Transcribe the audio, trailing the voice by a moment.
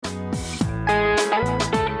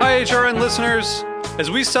HRN listeners.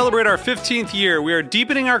 As we celebrate our 15th year, we are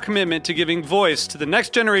deepening our commitment to giving voice to the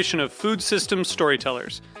next generation of food systems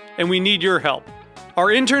storytellers, and we need your help. Our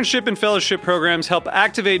internship and fellowship programs help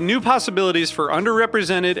activate new possibilities for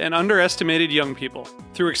underrepresented and underestimated young people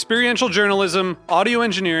through experiential journalism, audio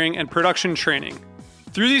engineering, and production training.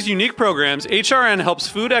 Through these unique programs, HRN helps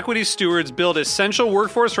food equity stewards build essential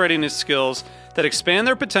workforce readiness skills that expand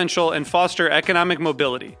their potential and foster economic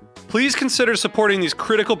mobility. Please consider supporting these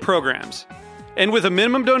critical programs. And with a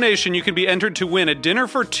minimum donation, you can be entered to win a dinner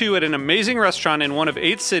for two at an amazing restaurant in one of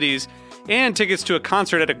 8 cities and tickets to a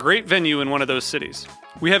concert at a great venue in one of those cities.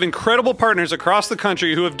 We have incredible partners across the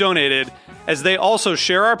country who have donated, as they also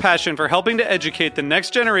share our passion for helping to educate the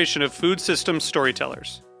next generation of food systems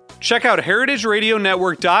storytellers. Check out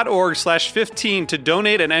heritageradionetwork.org/15 to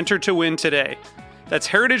donate and enter to win today. That's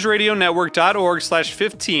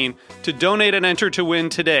heritageradionetwork.org/15 to donate and enter to win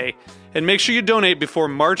today. And make sure you donate before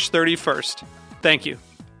March 31st. Thank you.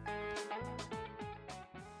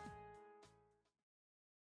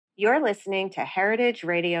 You're listening to Heritage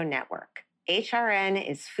Radio Network. HRN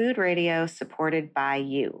is food radio supported by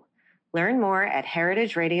you. Learn more at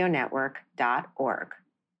heritageradionetwork.org.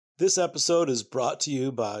 This episode is brought to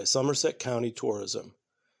you by Somerset County Tourism.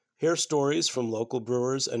 Hear stories from local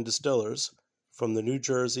brewers and distillers from the New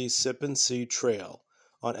Jersey Sip and See Trail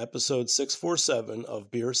on episode 647 of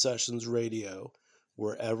Beer Sessions Radio,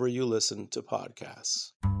 wherever you listen to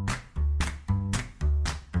podcasts.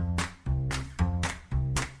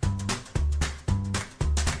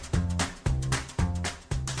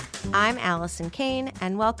 I'm Allison Kane,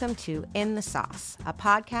 and welcome to In the Sauce, a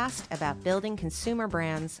podcast about building consumer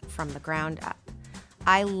brands from the ground up.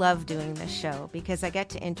 I love doing this show because I get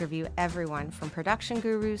to interview everyone from production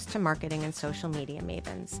gurus to marketing and social media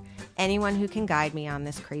mavens, anyone who can guide me on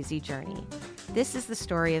this crazy journey. This is the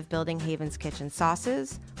story of building Haven's Kitchen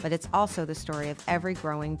sauces, but it's also the story of every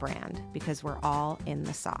growing brand because we're all in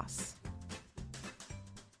the sauce.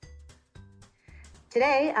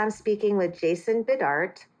 Today, I'm speaking with Jason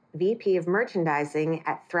Bidart, VP of Merchandising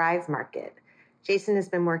at Thrive Market. Jason has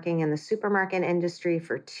been working in the supermarket industry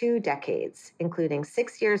for 2 decades, including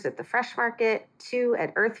 6 years at the Fresh Market, 2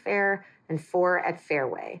 at Earth Fare, and 4 at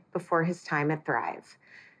Fairway before his time at Thrive.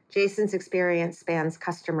 Jason's experience spans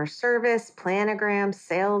customer service, planograms,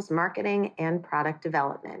 sales, marketing, and product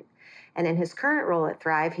development. And in his current role at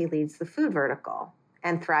Thrive, he leads the food vertical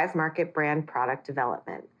and Thrive Market brand product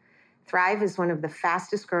development. Thrive is one of the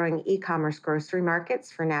fastest growing e-commerce grocery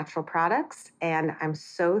markets for natural products, and I'm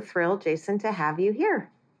so thrilled, Jason, to have you here.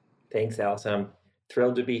 Thanks, Alice. I'm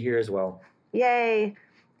thrilled to be here as well. Yay.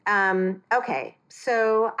 Okay,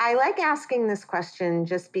 so I like asking this question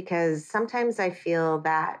just because sometimes I feel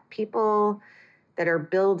that people that are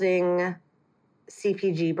building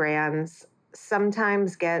CPG brands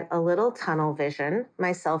sometimes get a little tunnel vision,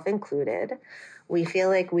 myself included. We feel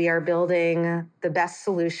like we are building the best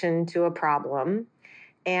solution to a problem,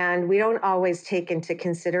 and we don't always take into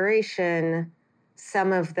consideration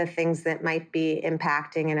some of the things that might be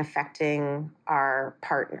impacting and affecting our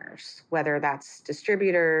partners, whether that's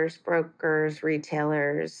distributors, brokers,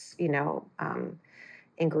 retailers,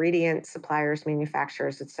 ingredient suppliers,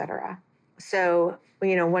 manufacturers, et cetera. So,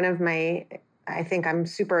 I think I'm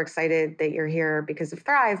super excited that you're here because of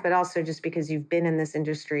Thrive, but also just because you've been in this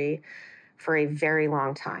industry for a very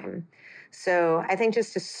long time. So I think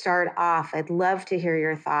just to start off, I'd love to hear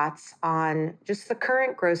your thoughts on just the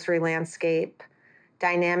current grocery landscape,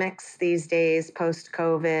 dynamics these days,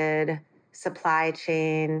 post-COVID, supply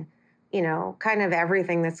chain, kind of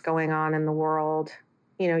everything that's going on in the world.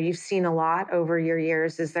 You've seen a lot over your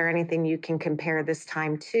years. Is there anything you can compare this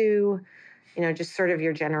time to? Just sort of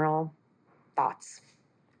your general thoughts.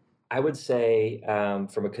 I would say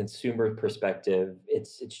from a consumer perspective,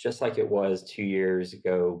 it's just like it was 2 years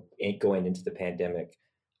ago going into the pandemic.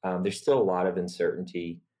 There's still a lot of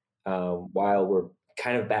uncertainty. While we're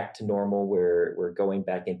kind of back to normal, we're going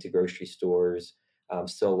back into grocery stores.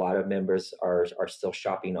 Still a lot of members are still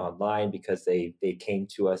shopping online because they came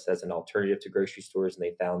to us as an alternative to grocery stores and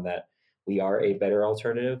they found that we are a better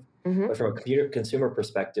alternative. Mm-hmm. But from a consumer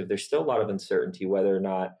perspective, there's still a lot of uncertainty whether or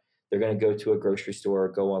not they're going to go to a grocery store or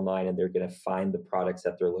go online and they're going to find the products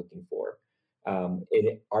that they're looking for.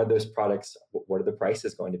 Are those products, what are the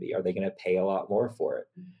prices going to be? Are they going to pay a lot more for it?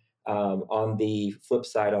 On the flip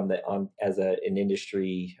side, as an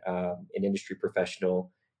industry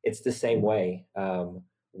professional, it's the same way.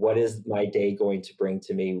 What is my day going to bring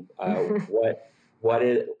to me? What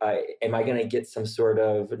is, am I going to get some sort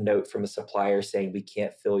of note from a supplier saying we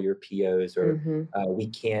can't fill your POs or we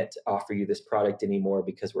can't offer you this product anymore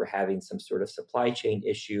because we're having some sort of supply chain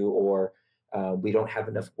issue, or We don't have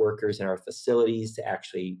enough workers in our facilities to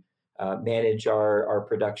actually manage our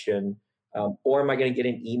production. Or am I going to get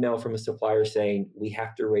an email from a supplier saying we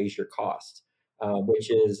have to raise your cost, which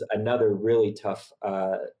is another really tough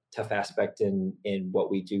aspect in what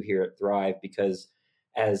we do here at Thrive, because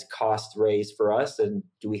as costs raise for us, and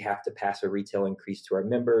do we have to pass a retail increase to our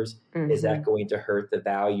members? Mm-hmm. Is that going to hurt the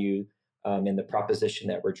value and the proposition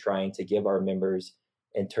that we're trying to give our members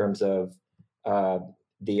in terms of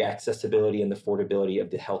the accessibility and the affordability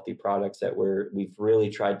of the healthy products that we've really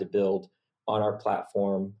tried to build on our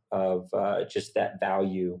platform of just that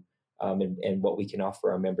value and what we can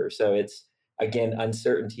offer our members. So it's, again,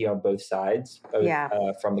 uncertainty on both sides,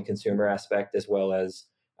 from the consumer aspect as well as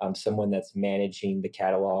someone that's managing the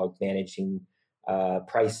catalog, managing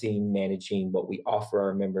pricing, managing what we offer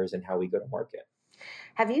our members and how we go to market.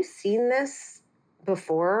 Have you seen this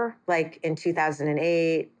before, like in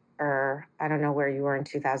 2008, or I don't know where you were in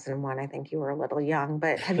 2001. I think you were a little young,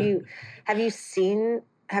 but does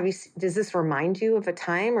this remind you of a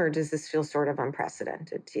time, or does this feel sort of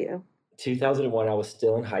unprecedented to you? 2001, I was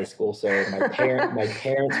still in high school, so my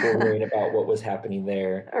parents were worried about what was happening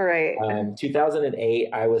there. All right. 2008,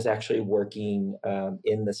 I was actually working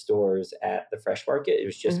in the stores at the Fresh Market. It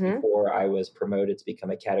was just before I was promoted to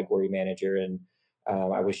become a category manager, and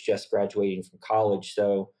I was just graduating from college.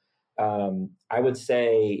 So I would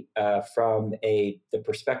say from the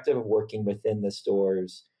perspective of working within the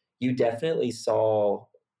stores, you definitely saw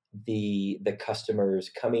the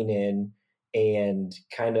customers coming in and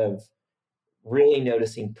kind of really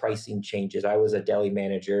noticing pricing changes. I was a deli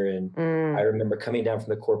manager, and I remember coming down from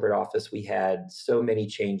the corporate office, we had so many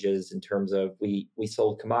changes in terms of we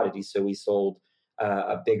sold commodities. So we sold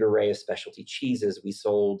a big array of specialty cheeses. We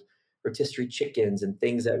sold rotisserie chickens and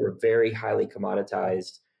things that were very highly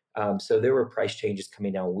commoditized. So there were price changes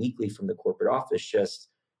coming down weekly from the corporate office, just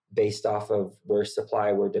based off of where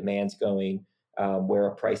demand's going, where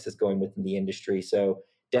a price is going within the industry. So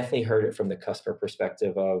definitely heard it from the customer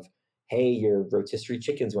perspective of, hey, your rotisserie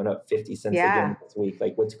chickens went up 50 cents again this week.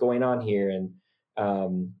 Like, what's going on here? And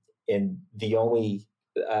the only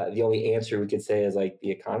answer we could say is like,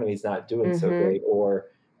 the economy's not doing so great, or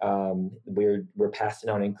we're passing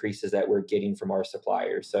on increases that we're getting from our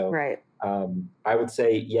suppliers. So I would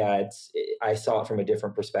say, I saw it from a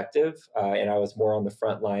different perspective, and I was more on the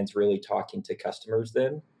front lines, really talking to customers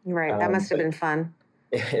then. Right. That must have been fun.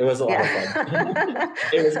 It was a lot of fun.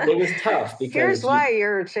 It was tough because here's why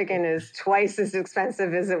your chicken is twice as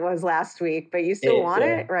expensive as it was last week, but you still want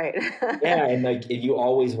it, right? And like you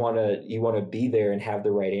always want to be there and have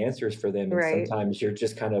the right answers for them. And sometimes you're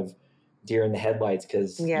just kind of deer in the headlights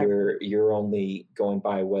because you're only going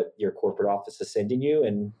by what your corporate office is sending you,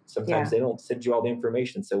 and sometimes they don't send you all the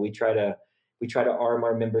information. So we try to arm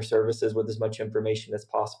our member services with as much information as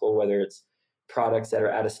possible, whether it's products that are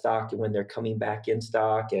out of stock and when they're coming back in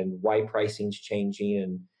stock, and why pricing's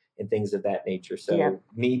changing and things of that nature. So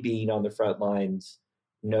me being on the front lines,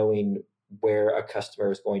 knowing where a customer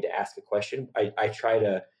is going to ask a question, I try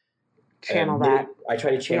to channel that. I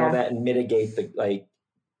try to channel that and mitigate the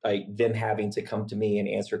like them having to come to me and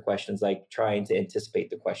answer questions, like trying to anticipate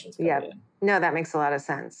the questions coming in. No, that makes a lot of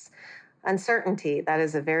sense. Uncertainty, that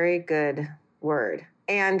is a very good word.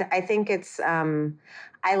 And I think it's,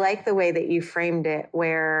 I like the way that you framed it,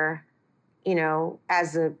 where,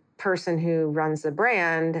 as a person who runs a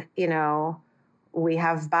brand, we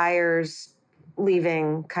have buyers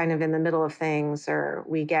leaving kind of in the middle of things, or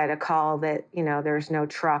we get a call that, there's no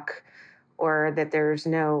truck or that there's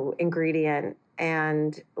no ingredient.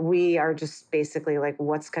 And we are just basically like,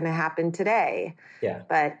 what's going to happen today? Yeah.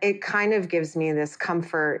 But it kind of gives me this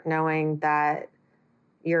comfort knowing that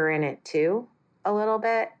you're in it too, a little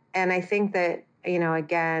bit. And I think that,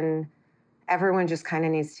 again, everyone just kind of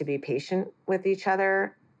needs to be patient with each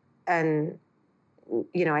other. And,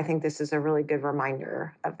 I think this is a really good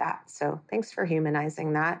reminder of that. So thanks for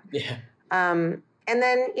humanizing that. Yeah. And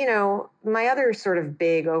then, my other sort of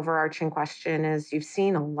big overarching question is, you've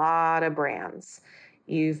seen a lot of brands.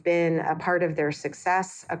 You've been a part of their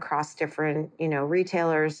success across different,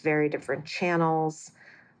 retailers, very different channels.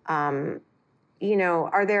 Are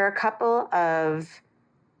there a couple of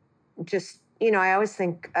just, I always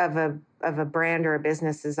think of a brand or a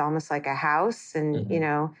business as almost like a house,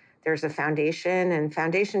 and, there's a foundation, and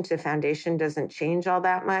foundation to foundation doesn't change all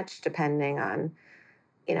that much depending on,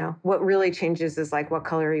 what really changes is like what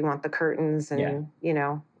color you want the curtains and,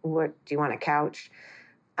 what do you want a couch?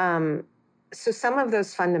 So some of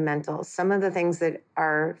those fundamentals, some of the things that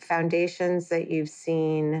are foundations that you've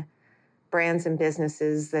seen brands and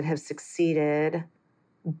businesses that have succeeded,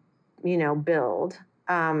 build.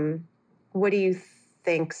 What do you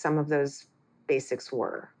think some of those basics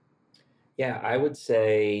were? Yeah, I would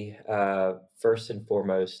say first and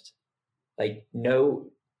foremost, like know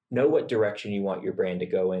what direction you want your brand to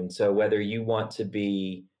go in. So whether you want to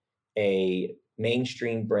be a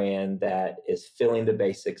mainstream brand that is filling the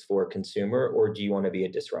basics for a consumer, or do you want to be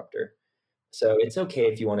a disruptor? So it's okay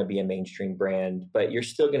if you want to be a mainstream brand, but you're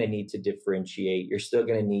still going to need to differentiate. You're still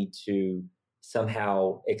going to need to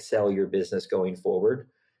somehow excel your business going forward.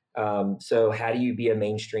 So how do you be a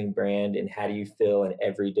mainstream brand, and how do you fill an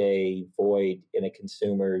everyday void in a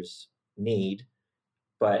consumer's need?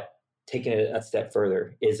 But taking it a step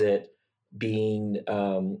further, is it being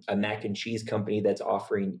a mac and cheese company that's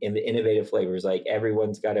offering innovative flavors? Like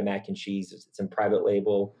everyone's got a mac and cheese. It's in private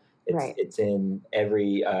label. Right. It's in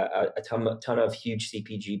every a ton of huge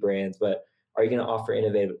CPG brands. But are you going to offer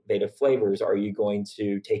innovative flavors? Are you going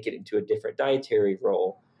to take it into a different dietary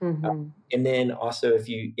role? Mm-hmm. And then also, if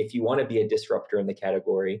you want to be a disruptor in the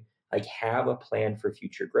category, like have a plan for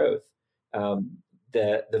future growth.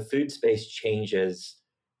 The food space changes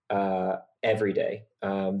every day.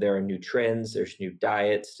 There are new trends, there's new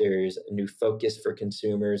diets, there's a new focus for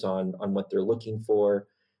consumers on what they're looking for.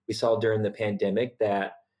 We saw during the pandemic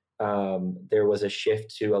that there was a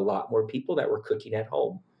shift to a lot more people that were cooking at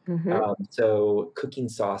home. Mm-hmm. So cooking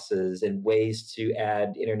sauces and ways to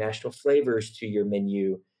add international flavors to your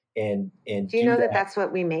menu and Do you know that that's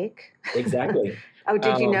what we make? Exactly. Oh,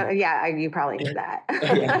 did you know? Yeah, you probably knew that.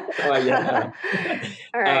 Yeah. Oh, yeah.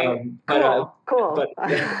 All right. Cool.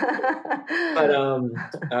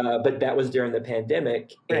 But that was during the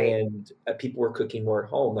pandemic, Right. and people were cooking more at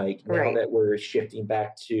home. Like now Right. that we're shifting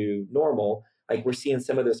back to normal, like we're seeing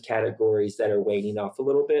some of those categories that are waning off a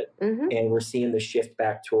little bit, Mm-hmm. and we're seeing the shift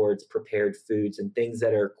back towards prepared foods and things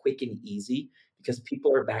that are quick and easy because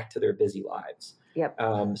people are back to their busy lives. Yep.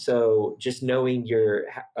 So just knowing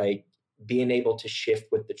like being able to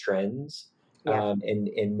shift with the trends, Yep.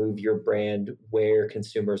 and move your brand where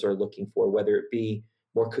consumers are looking for, whether it be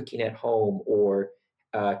more cooking at home or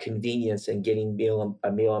convenience and getting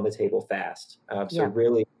a meal on the table fast. So Yep.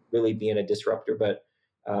 really, really being a disruptor, but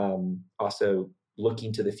also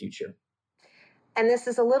looking to the future. And this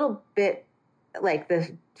is a little bit like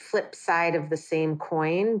the flip side of the same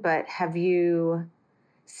coin, but have you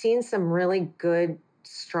seen some really good,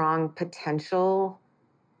 strong potential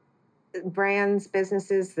brands,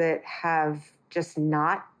 businesses that have just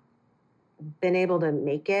not been able to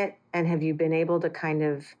make it? And have you been able to kind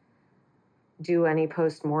of do any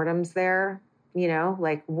postmortems there? You know,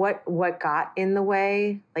 like what got in the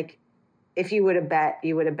way? Like if you would have bet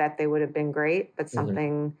they would have been great, but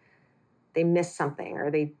something, they missed something, or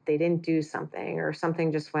they didn't do something, or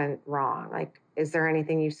something just went wrong. Like, is there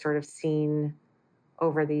anything you've sort of seen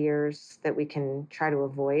over the years that we can try to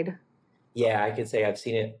avoid? Yeah, I could say I've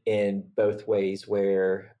seen it in both ways,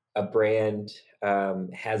 where a brand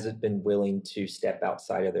hasn't been willing to step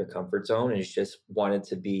outside of their comfort zone and has just wanted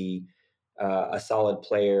to be a solid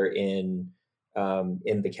player in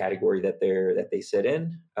the category that they sit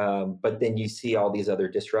in. But then you see all these other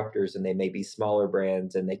disruptors, and they may be smaller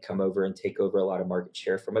brands, and they come over and take over a lot of market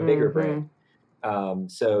share from a bigger brand.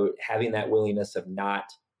 So having that willingness of not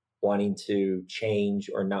wanting to change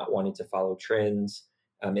or not wanting to follow trends,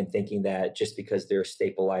 and thinking that just because they're a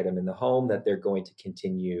staple item in the home that they're going to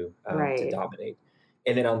continue to dominate.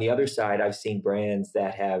 And then on the other side, I've seen brands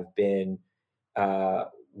that have been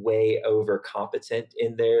way over competent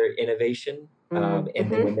in their innovation. And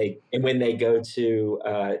then when they go to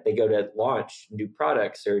launch new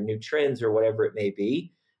products or new trends or whatever it may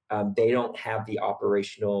be, they don't have the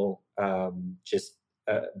operational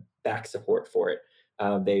back support for it.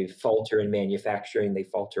 They falter in manufacturing, they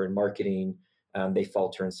falter in marketing, they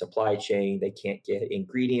falter in supply chain. They can't get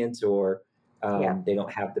ingredients, or they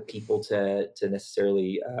don't have the people to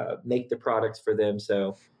necessarily make the products for them.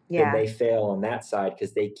 So then they fail on that side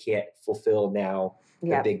because they can't fulfill now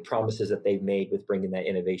the big promises that they've made with bringing that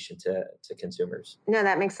innovation to consumers. No,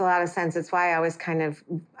 that makes a lot of sense. It's why I always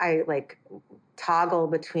I toggle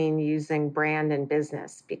between using brand and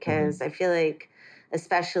business, because I feel like,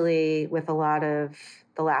 especially with a lot of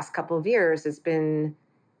the last couple of years, it's been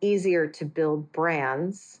easier to build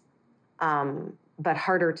brands, but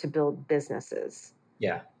harder to build businesses.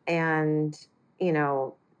 Yeah. And, you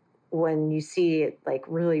know, when you see it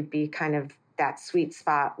really be kind of that sweet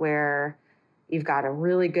spot where you've got a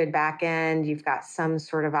really good back end, you've got some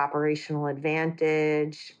sort of operational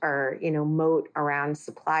advantage, or, moat around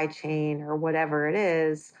supply chain or whatever it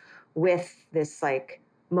is, with this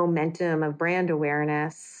momentum of brand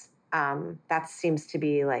awareness, that seems to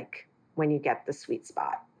be when you get the sweet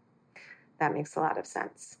spot. That makes a lot of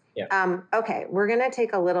sense. Yeah. Okay, we're going to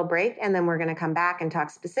take a little break and then we're going to come back and talk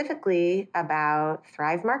specifically about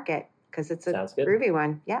Thrive Market because it's a groovy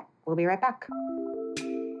one. Yeah, we'll be right back.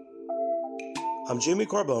 I'm Jimmy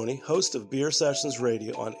Carboni, host of Beer Sessions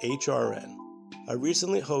Radio on HRN. I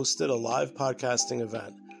recently hosted a live podcasting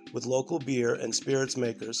event with local beer and spirits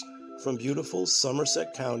makers from beautiful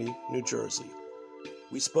Somerset County, New Jersey.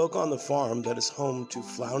 We spoke on the farm that is home to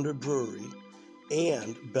Flounder Brewery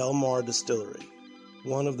and Belmar Distillery,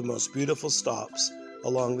 one of the most beautiful stops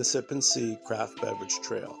along the Sip and See craft beverage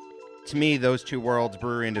trail. To me, those two worlds,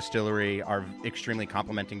 brewery and distillery, are extremely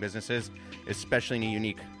complementing businesses, especially in a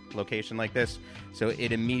unique location like this. So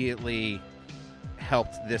it immediately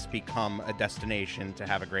helped this become a destination to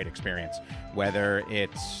have a great experience, whether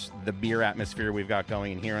it's the beer atmosphere we've got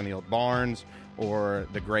going in here in the old barns or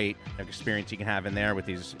the great experience you can have in there with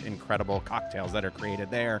these incredible cocktails that are created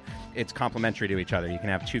there. It's complementary to each other. You can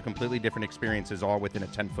have two completely different experiences all within a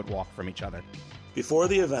 10-foot walk from each other. Before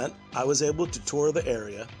the event, I was able to tour the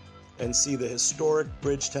area and see the historic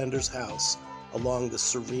bridge tender's house along the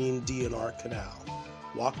serene DNR Canal,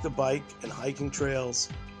 walk the bike and hiking trails,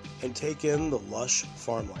 and take in the lush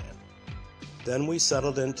farmland. Then we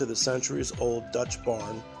settled into the centuries-old Dutch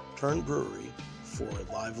barn turned brewery for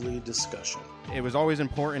a lively discussion. It was always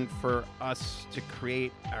important for us to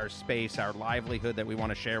create our space, our livelihood that we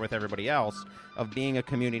want to share with everybody else, of being a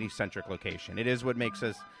community-centric location. It is what makes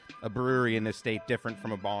us a brewery in this state different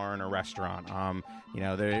from a barn or restaurant.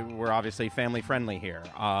 We're obviously family-friendly here.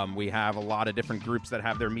 We have a lot of different groups that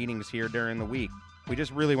have their meetings here during the week. We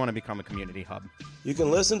just really want to become a community hub. You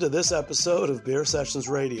can listen to this episode of Beer Sessions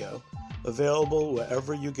Radio, available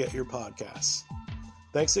wherever you get your podcasts.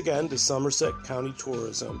 Thanks again to Somerset County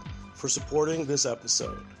Tourism for supporting this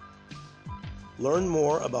episode. Learn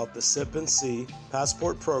more about the Sip and See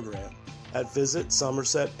Passport Program at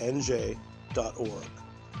visitsomersetnj.org.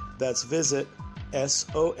 That's visit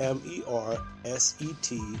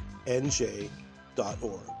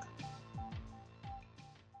SOMERSETNJ.org.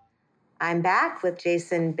 I'm back with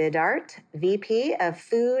Jason Bidart, VP of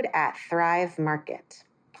Food at Thrive Market.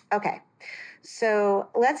 Okay, so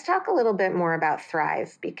let's talk a little bit more about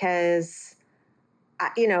Thrive because,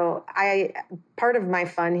 part of my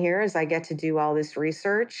fun here is I get to do all this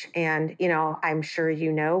research and, I'm sure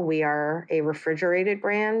we are a refrigerated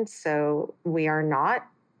brand, so we are not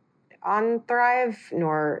on Thrive,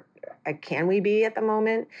 nor can we be at the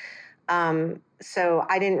moment. So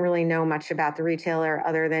I didn't really know much about the retailer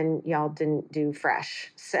other than y'all didn't do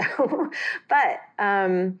fresh. So, but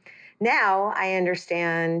now I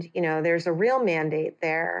understand, there's a real mandate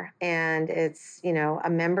there and it's, a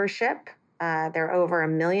membership. There are over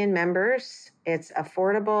 1 million members. It's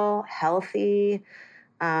affordable, healthy.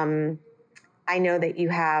 I know that you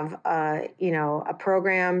have, a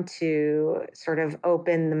program to sort of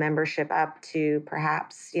open the membership up to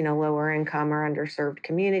perhaps, lower income or underserved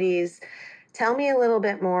communities. Tell me a little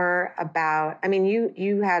bit more about,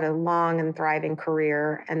 you had a long and thriving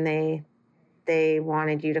career and they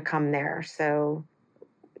wanted you to come there. So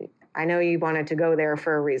I know you wanted to go there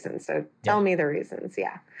for a reason. So tell me the reasons.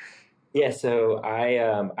 Yeah. Yeah. So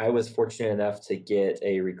I was fortunate enough to get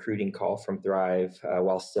a recruiting call from Thrive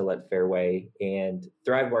while still at Fairway, and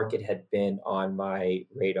Thrive Market had been on my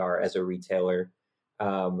radar as a retailer.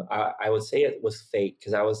 I would say it was fate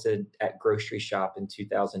because I was at Grocery Shop in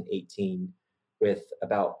 2018 with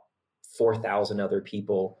about 4,000 other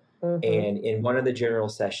people. Mm-hmm. And in one of the general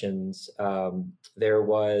sessions, there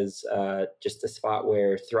was just a spot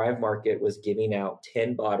where Thrive Market was giving out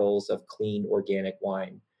 10 bottles of clean organic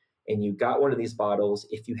wine. And you got one of these bottles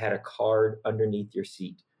if you had a card underneath your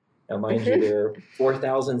seat. Now, mind you, there are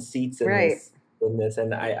 4,000 seats in this.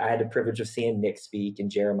 And I had the privilege of seeing Nick speak and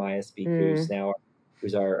Jeremiah speak, who's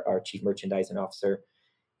our chief merchandising officer.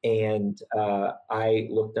 And I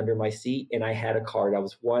looked under my seat and I had a card. I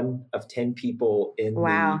was one of 10 people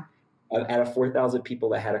out of 4,000 people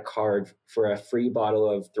that had a card for a free bottle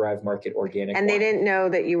of Thrive Market organic and wine. They didn't know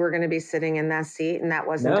that you were going to be sitting in that seat and that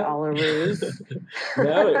wasn't all a ruse.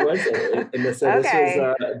 No, it wasn't. And so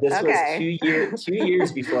this was 2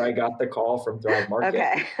 years before I got the call from Thrive Market.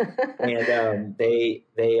 Okay. And they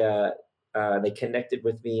connected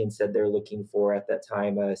with me and said they're looking for, at that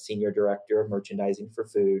time, a senior director of merchandising for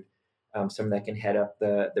food, someone that can head up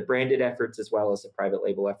the branded efforts as well as the private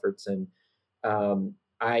label efforts. And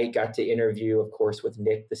I got to interview, of course, with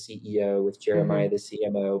Nick, the CEO, with Jeremiah, the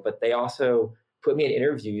CMO, but they also put me in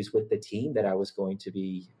interviews with the team that I was going to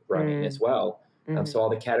be running as well. So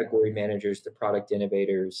all the category managers, the product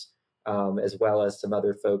innovators, as well as some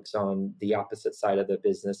other folks on the opposite side of the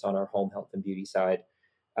business on our home health and beauty side.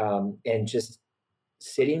 And just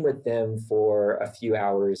sitting with them for a few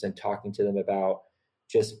hours and talking to them about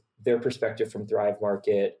just their perspective from Thrive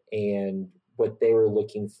Market and what they were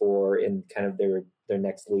looking for in kind of their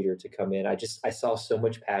next leader to come in. I saw so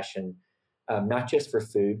much passion, not just for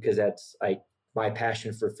food, because that's like my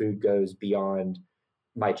passion for food goes beyond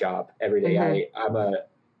my job every day. Mm-hmm.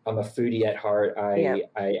 I'm a foodie at heart.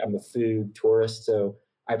 I'm a food tourist, so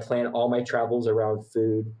I plan all my travels around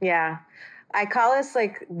food. Yeah. I call us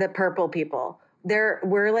like the purple people.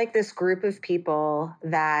 We're like this group of people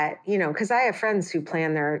that, because I have friends who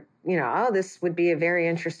plan their, oh, this would be a very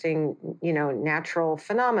interesting, natural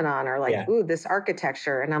phenomenon, or like, ooh, this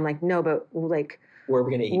architecture. And I'm like, no, but like, where are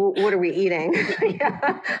we going to eat? What are we eating?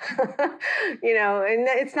 And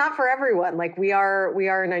it's not for everyone. Like we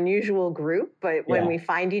are an unusual group, but when we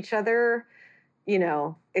find each other,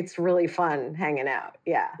 it's really fun hanging out.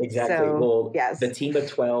 Yeah, exactly. So, well, yes. The team of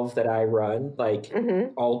 12 that I run, like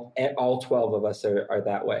all 12 of us are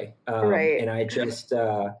that way. Right. And I just,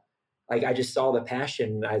 I just saw the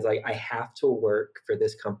passion. I was like, I have to work for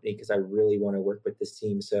this company because I really want to work with this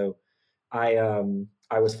team. So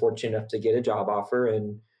I was fortunate enough to get a job offer.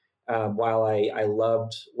 And while I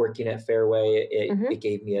loved working at Fairway, it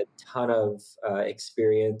gave me a ton of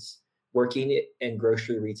experience. Working in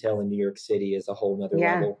grocery retail in New York City is a whole nother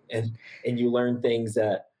level. And you learn things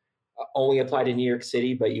that only apply to New York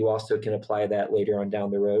City, but you also can apply that later on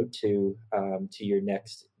down the road to your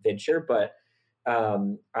next venture. But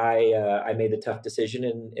I made the tough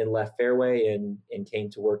decision and left Fairway and came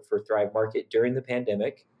to work for Thrive Market during the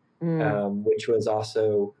pandemic, which was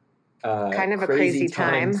also kind of a crazy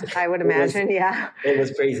time, I would imagine. It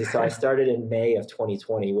was crazy. So I started in May of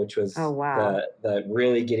 2020, which was the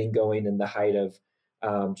really getting going in the height of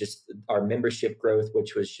just our membership growth,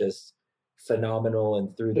 which was just phenomenal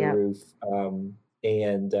and through the roof.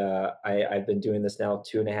 I've been doing this now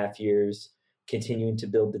 2.5 years, continuing to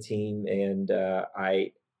build the team. And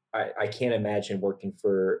I can't imagine working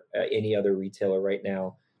for any other retailer right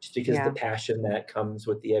now, just because the passion that comes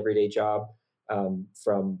with the everyday job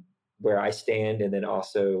from where I stand, and then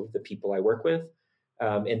also the people I work with.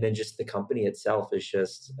 And then just the company itself is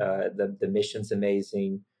just, the mission's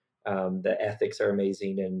amazing. The ethics are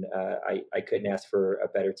amazing. And I couldn't ask for a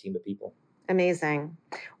better team of people. Amazing.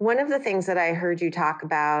 One of the things that I heard you talk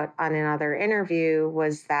about on another interview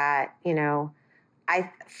was that, and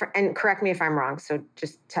correct me if I'm wrong, so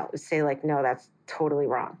just say like, no, that's totally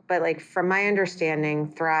wrong. But like, from my understanding,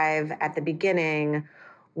 Thrive at the beginning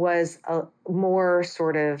was a more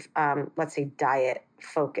sort of, let's say, diet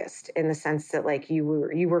focused, in the sense that like you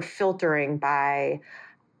were filtering by,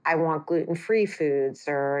 I want gluten-free foods,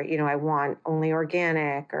 or, I want only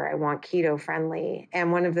organic, or I want keto friendly.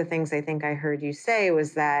 And one of the things I think I heard you say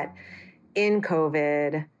was that in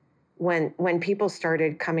COVID, when people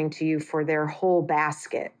started coming to you for their whole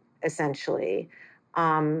basket, essentially,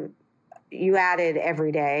 you added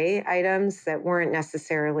everyday items that weren't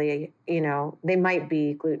necessarily, they might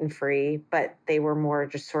be gluten-free, but they were more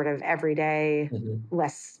just sort of everyday,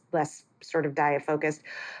 less sort of diet focused,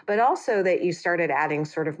 but also that you started adding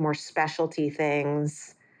sort of more specialty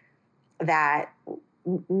things that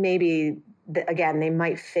maybe, again, they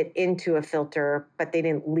might fit into a filter, but they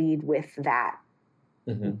didn't lead with that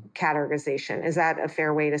categorization. Is that a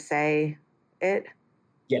fair way to say it?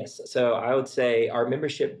 Yes. So I would say our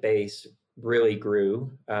membership base really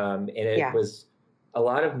grew. And it was a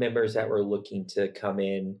lot of members that were looking to come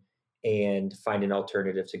in and find an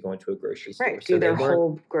alternative to going to a grocery store. Right, do their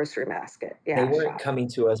whole grocery basket. They weren't coming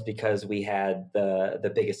to us because we had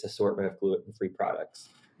the biggest assortment of gluten-free products.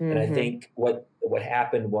 And I think what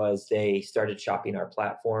happened was they started shopping our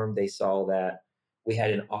platform. They saw that we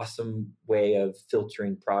had an awesome way of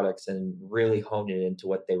filtering products and really honing it into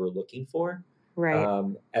what they were looking for.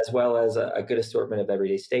 Right. As well as a good assortment of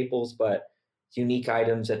everyday staples, but unique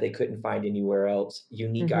items that they couldn't find anywhere else,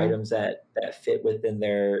 unique items that fit within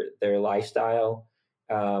their lifestyle.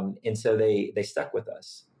 And so they stuck with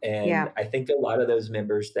us. And I think a lot of those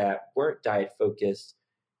members that weren't diet focused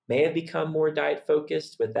may have become more diet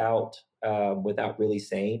focused without really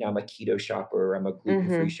saying, I'm a keto shopper, I'm a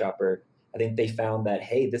gluten-free shopper. I think they found that,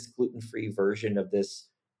 hey, this gluten-free version of this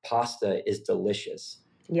pasta is delicious.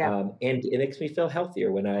 Yeah. And it makes me feel healthier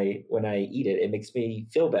when I eat it. It makes me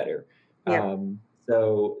feel better. Yeah.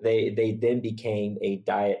 So they then became a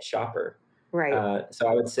diet shopper. Right. So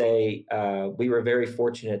I would say we were very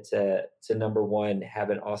fortunate to number one, have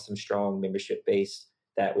an awesome, strong membership base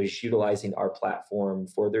that was utilizing our platform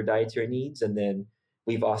for their dietary needs. And then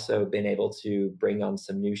we've also been able to bring on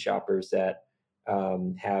some new shoppers that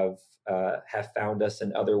have found us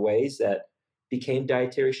in other ways that became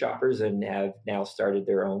dietary shoppers and have now started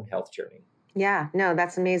their own health journey. Yeah, no,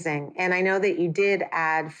 that's amazing. And I know that you did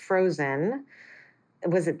add frozen.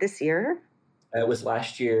 Was it this year? It was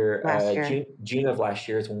last year. Last year. June of last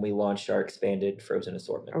year is when we launched our expanded frozen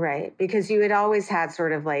assortment. Right. Because you had always had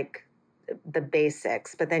sort of like the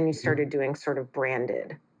basics, but then you started doing sort of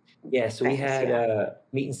branded. Yeah, so we things, had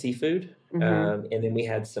meat and seafood, and then we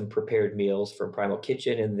had some prepared meals from Primal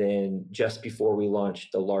Kitchen. And then just before we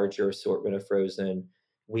launched the larger assortment of frozen,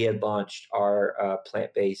 we had launched our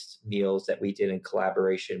plant-based meals that we did in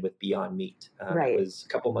collaboration with Beyond Meat. Right. It was a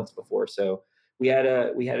couple months before. So we had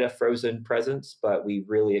a frozen presence, but we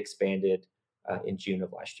really expanded in June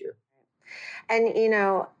of last year. And,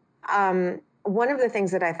 one of the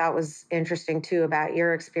things that I thought was interesting too about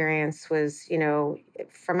your experience was,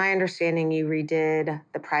 from my understanding, you redid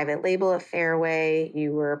the private label at Fairway.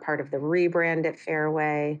 You were a part of the rebrand at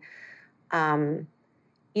Fairway. But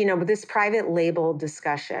this private label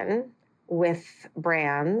discussion with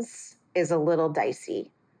brands is a little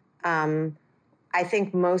dicey. I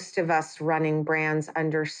think most of us running brands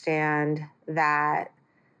understand that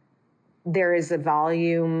there is a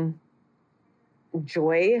volume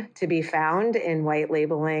joy to be found in white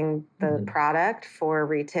labeling the product for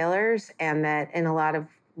retailers, and that in a lot of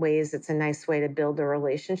ways it's a nice way to build a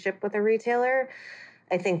relationship with a retailer.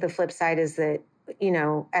 I think the flip side is that,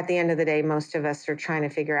 at the end of the day, most of us are trying to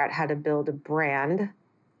figure out how to build a brand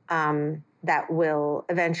that will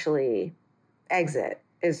eventually exit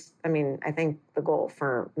I think the goal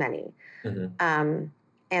for many. And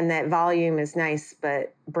that volume is nice,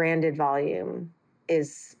 but branded volume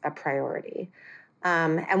is a priority.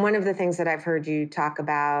 And one of the things that I've heard you talk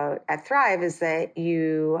about at Thrive is that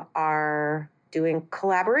you are doing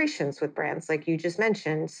collaborations with brands, like you just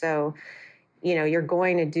mentioned. So, you're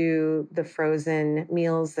going to do the frozen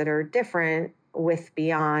meals that are different with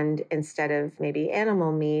Beyond instead of maybe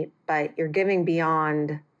animal meat, but you're giving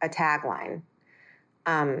Beyond a tagline,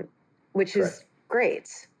 which Correct. Is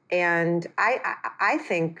great. And I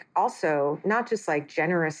think also not just like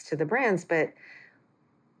generous to the brands, but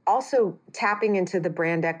also tapping into the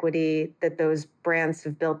brand equity that those brands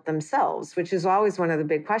have built themselves, which is always one of the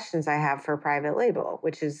big questions I have for private label,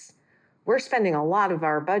 which is we're spending a lot of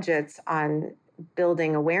our budgets on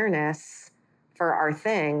building awareness for our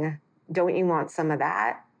thing. Don't you want some of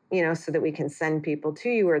that, so that we can send people to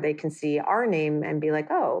you, or they can see our name and be like,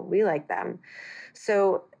 oh, we like them.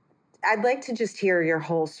 So I'd like to just hear your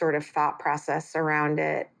whole sort of thought process around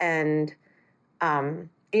it. And,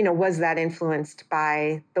 was that influenced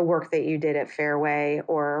by the work that you did at Fairway,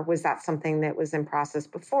 or was that something that was in process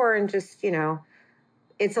before? And just,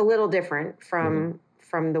 it's a little different from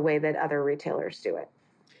the way that other retailers do it.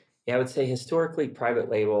 Yeah, I would say historically, private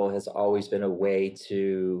label has always been a way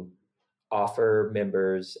to offer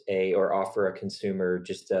members offer a consumer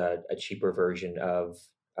just a cheaper version of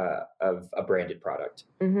a branded product.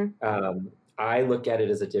 I look at it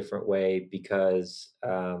as a different way because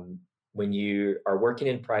when you are working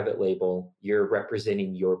in private label, you're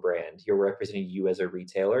representing your brand. You're representing you as a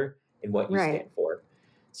retailer and what you stand for.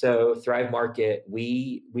 So Thrive Market,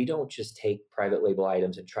 we don't just take private label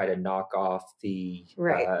items and try to knock off the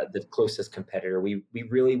closest competitor. We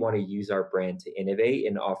really want to use our brand to innovate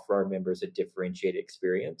and offer our members a differentiated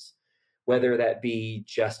experience, whether that be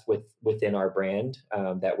just within our brand,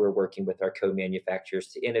 that we're working with our co-manufacturers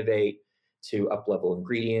to innovate, to up-level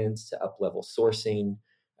ingredients, to up-level sourcing,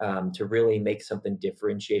 to really make something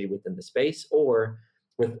differentiated within the space, or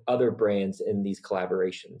with other brands in these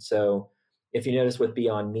collaborations. So if you notice with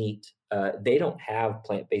Beyond Meat, they don't have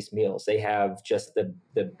plant-based meals. They have just the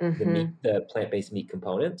plant-based meat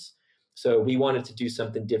components. So we wanted to do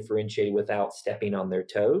something differentiated without stepping on their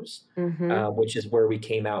toes, which is where we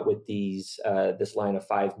came out with this line of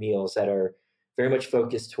 5 meals that are very much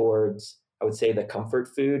focused towards, I would say, the comfort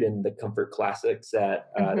food and the comfort classics that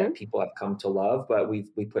people have come to love. But we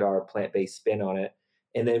put our plant-based spin on it.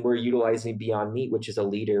 And then we're utilizing Beyond Meat, which is a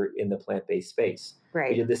leader in the plant-based space. Right.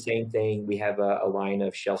 We did the same thing. We have a line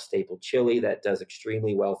of shelf-staple chili that does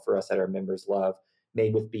extremely well for us, that our members love,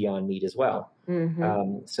 made with Beyond Meat as well.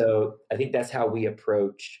 So I think that's how we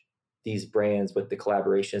approach these brands with the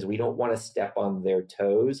collaborations. We don't want to step on their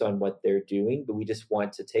toes on what they're doing, but we just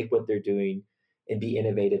want to take what they're doing and be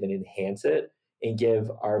innovative and enhance it and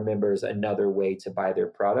give our members another way to buy their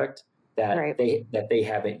product that they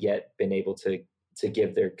haven't yet been able to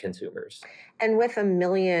give their consumers. And with 1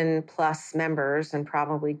 million plus members and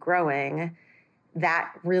probably growing,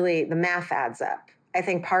 that really, the math adds up. I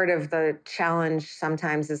think part of the challenge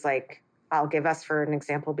sometimes is like, I'll give us for an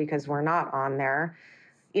example because we're not on there,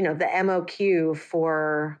 the MOQ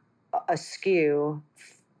for a SKU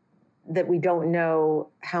that we don't know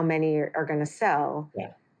how many are going to sell.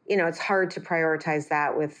 it's hard to prioritize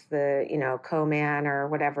that with the, co-man or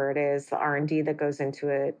whatever it is, the R&D that goes into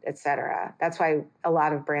it, et cetera. That's why a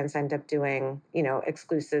lot of brands end up doing,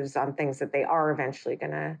 exclusives on things that they are eventually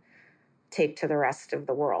going to take to the rest of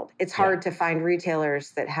the world. It's hard to find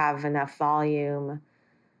retailers that have enough volume.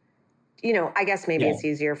 I guess maybe it's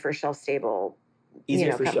easier for shelf stable.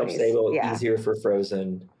 Easier for companies. shelf stable, easier for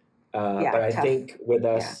frozen. But I think with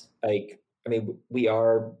us, we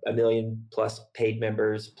are 1 million plus paid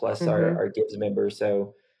members, plus our Gibbs members.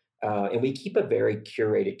 So, and we keep a very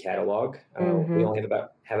curated catalog. We only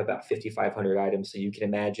have about 5,500 items. So you can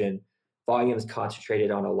imagine volume is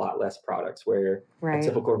concentrated on a lot less products, where a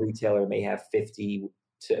typical retailer may have 50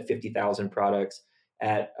 to 50,000 products.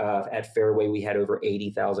 At Fairway, we had over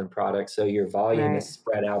 80,000 products. So your volume is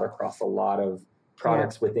spread out across a lot of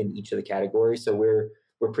products within each of the categories. So we're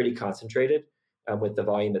pretty concentrated with the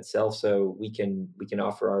volume itself. So we can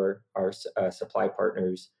offer our supply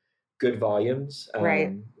partners good volumes,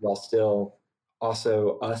 while still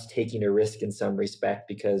also us taking a risk in some respect,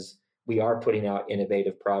 because we are putting out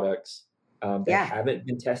innovative products that haven't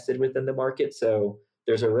been tested within the market. So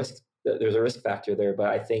there's a risk factor there, but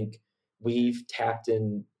I think we've tapped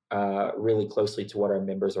in really closely to what our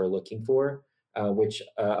members are looking for, which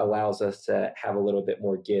allows us to have a little bit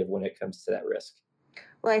more give when it comes to that risk.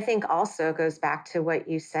 Well, I think also it goes back to what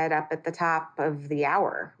you said up at the top of the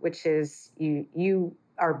hour, which is you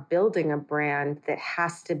are building a brand that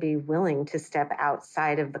has to be willing to step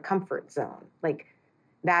outside of the comfort zone. Like,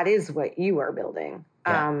 that is what you are building,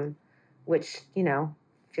 which,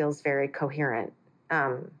 feels very coherent,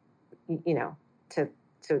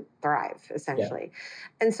 to thrive, essentially.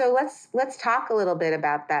 And so let's talk a little bit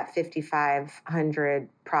about that 5,500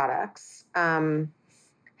 products.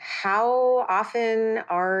 How often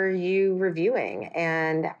are you reviewing,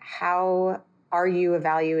 and how are you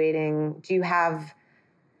evaluating?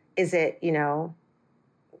 Is it,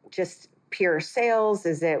 just pure sales?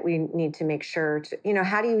 Is it, we need to make sure to,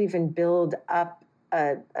 how do you even build up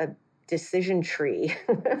a decision tree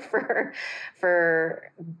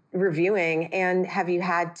for reviewing? And have you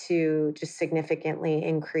had to just significantly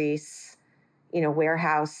increase,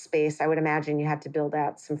 warehouse space? I would imagine you had to build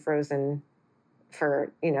out some frozen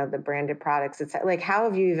for, the branded products. It's like, how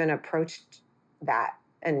have you even approached that?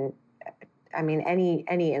 And I mean,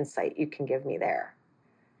 any insight you can give me there?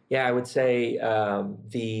 Yeah, I would say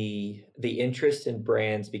the interest in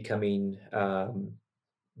brands becoming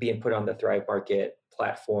being put on the Thrive Market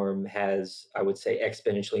platform has, I would say,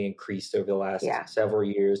 exponentially increased over the last several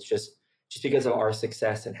years, just because of our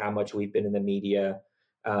success and how much we've been in the media.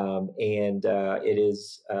 It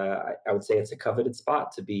is, I would say, it's a coveted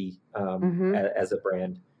spot to be as a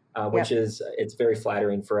brand, which is, it's very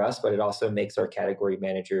flattering for us, but it also makes our category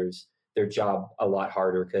managers their job a lot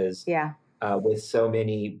harder, because with so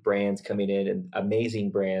many brands coming in and amazing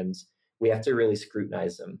brands, we have to really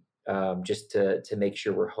scrutinize them, just to make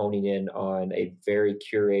sure we're honing in on a very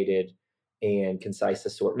curated and concise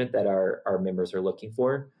assortment that our members are looking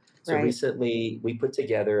for. So recently we put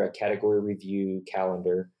together a category review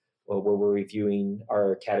calendar where we're reviewing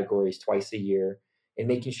our categories twice a year and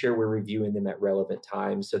making sure we're reviewing them at relevant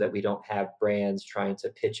times, so that we don't have brands trying to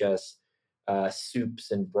pitch us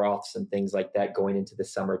soups and broths and things like that going into the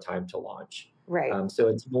summertime to launch. So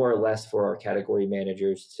it's more or less for our category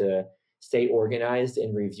managers to stay organized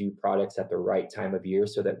and review products at the right time of year,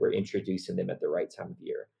 so that we're introducing them at the right time of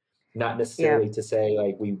year. Not necessarily to say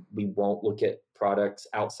like we won't look at products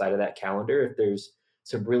outside of that calendar if there's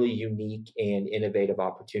some really unique and innovative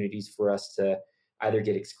opportunities for us to either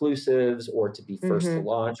get exclusives or to be first to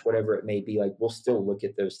launch, whatever it may be. Like, we'll still look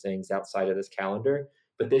at those things outside of this calendar,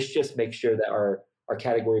 but this just makes sure that our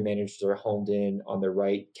category managers are honed in on the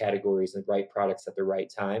right categories and the right products at the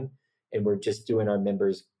right time, and we're just doing our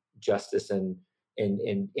members justice and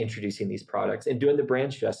introducing these products, and doing the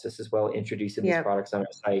brands justice as well, introducing these products on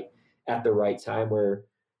our site at the right time, where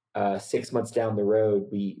 6 months down the road,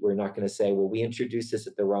 we're not going to say, well, we introduced this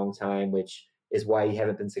at the wrong time, which is why you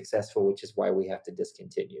haven't been successful, which is why we have to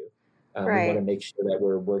discontinue. We want to make sure that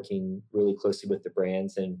we're working really closely with the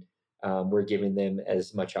brands, and we're giving them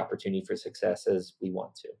as much opportunity for success as we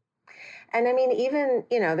want to. And I mean, even,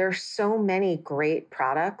 there's so many great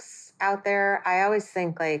products out there. I always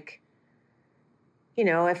think, like,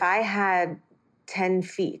 if I had 10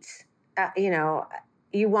 feet,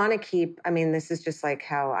 you want to keep, I mean, this is just like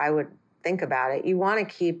how I would think about it. You want to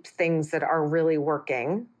keep things that are really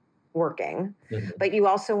working, but you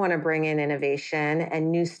also want to bring in innovation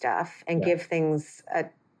and new stuff and give things a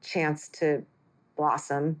chance to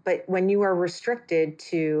blossom. But when you are restricted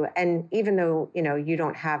to, and even though, you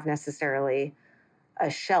don't have necessarily a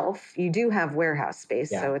shelf. You do have warehouse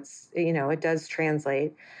space, Yeah. so it's, it does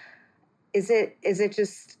translate. Is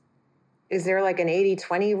there like an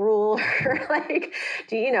 80-20 rule? Or like,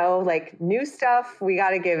 like new stuff, we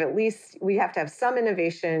got to we have to have some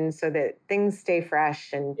innovation so that things stay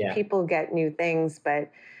fresh and people get new things.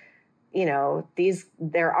 But,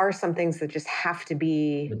 there are some things that just have to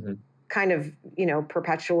be kind of,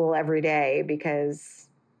 perpetual every day, because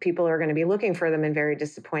people are going to be looking for them and very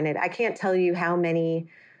disappointed. I can't tell you how many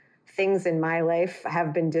things in my life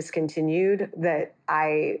have been discontinued that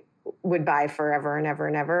I would buy forever and ever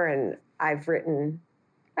and ever. And I've written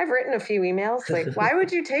a few emails like, why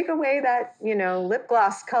would you take away that, lip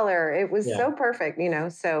gloss color? It was so perfect,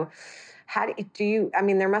 so how do you,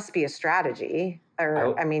 there must be a strategy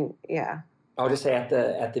I'll just say at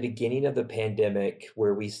the beginning of the pandemic,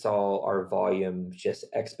 where we saw our volume just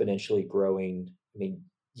exponentially growing,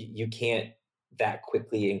 you can't that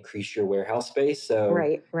quickly increase your warehouse space. So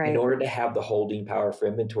right. In order to have the holding power for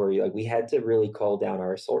inventory, like we had to really cull down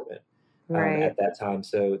our assortment at that time.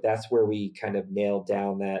 So that's where we kind of nailed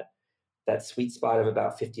down that sweet spot of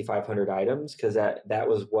about 5,500 items, because that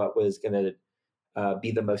was what was going to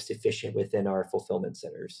be the most efficient within our fulfillment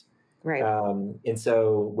centers. Right. And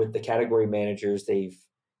so with the category managers, they've,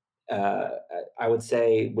 I would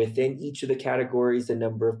say within each of the categories, the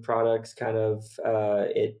number of products kind of,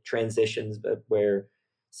 it transitions, but where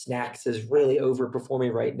snacks is really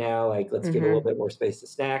overperforming right now. Like, let's give a little bit more space to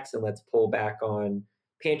snacks and let's pull back on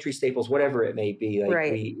pantry staples, whatever it may be. Like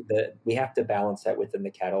we have to balance that within the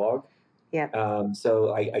catalog. Yeah.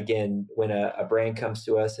 So again, when a brand comes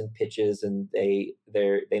to us and pitches and they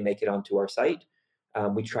make it onto our site,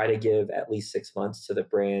 we try to give at least 6 months to the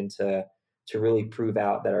brand to really prove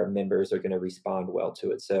out that our members are going to respond well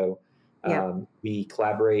to it. So we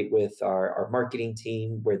collaborate with our marketing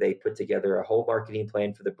team, where they put together a whole marketing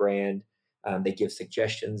plan for the brand. They give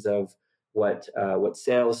suggestions of what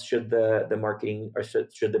sales should the marketing or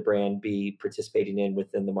should the brand be participating in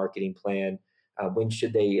within the marketing plan. When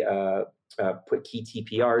should they put key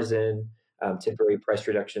TPRs in, temporary price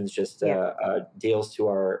reductions, just deals to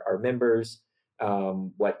our members.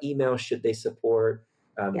 What email should they support?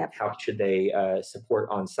 How should they support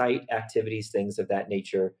on-site activities, things of that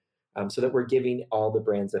nature, so that we're giving all the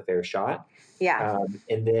brands a fair shot.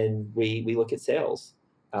 And then we look at sales.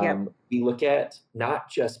 We look at not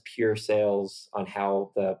just pure sales on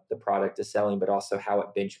how the product is selling, but also how it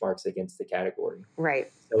benchmarks against the category.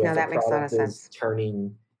 Right. So that makes a lot of sense.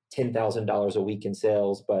 Turning $10,000 a week in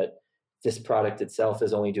sales, but this product itself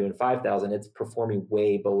is only doing $5,000. It's performing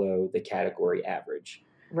way below the category average.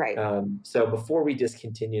 Right. So before we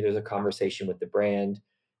discontinue, there's a conversation with the brand,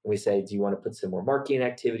 and we say, do you want to put some more marketing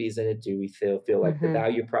activities in it? Do we feel like the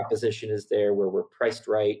value proposition is there, where we're priced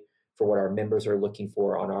right for what our members are looking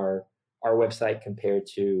for on our website compared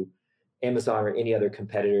to Amazon or any other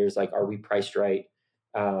competitors? Like, are we priced right?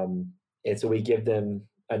 And so we give them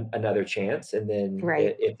another chance. And then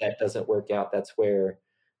if that doesn't work out, that's where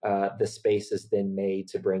the space is then made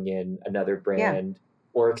to bring in another brand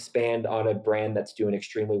or expand on a brand that's doing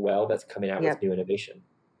extremely well, that's coming out with new innovation.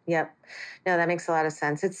 Yep. No, that makes a lot of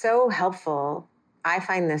sense. It's so helpful. I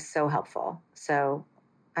find this so helpful. So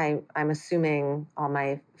I'm assuming all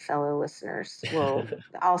my fellow listeners will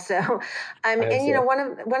also. And one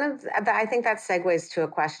of I think that segues to a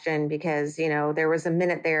question, because there was a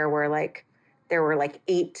minute there where there were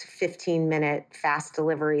 8 15-minute fast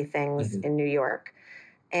delivery things in New York,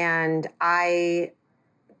 and I,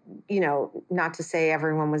 not to say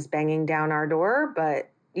everyone was banging down our door, but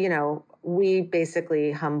we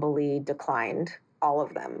basically humbly declined all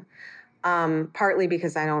of them. Partly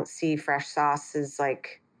because I don't see fresh sauce as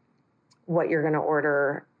like what you're going to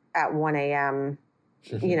order at 1 a.m.,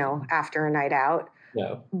 after a night out.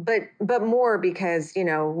 No. But more because,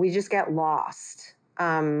 we just get lost.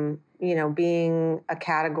 Being a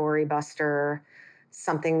category buster,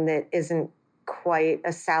 something that isn't quite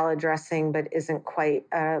a salad dressing, but isn't quite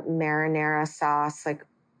a marinara sauce. Like,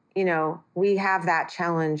 we have that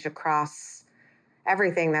challenge across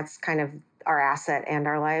everything. That's kind of our asset and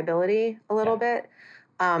our liability a little bit.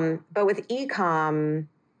 But with e-com,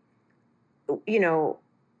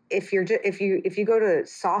 if you go to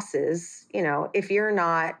sauces, if you're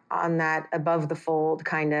not on that above the fold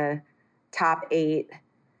kind of top 8,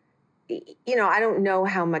 I don't know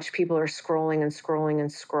how much people are scrolling and scrolling and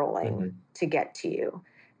scrolling to get to you.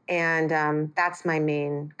 And that's my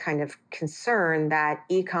main kind of concern, that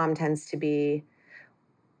e-com tends to be,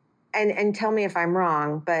 and tell me if I'm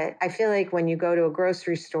wrong, but I feel like when you go to a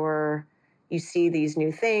grocery store, you see these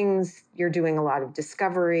new things, you're doing a lot of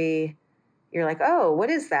discovery, you're like, oh, what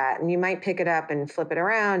is that? And you might pick it up and flip it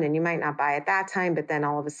around, and you might not buy it that time, but then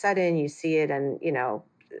all of a sudden you see it in,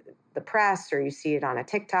 the press, or you see it on a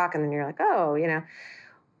TikTok, and then you're like, oh,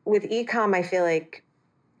 with e-com, I feel like,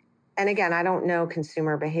 and again, I don't know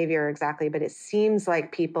consumer behavior exactly, but it seems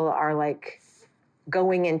like people are like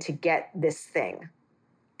going in to get this thing.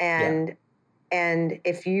 And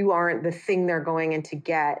if you aren't the thing they're going in to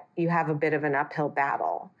get, you have a bit of an uphill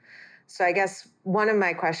battle. So I guess one of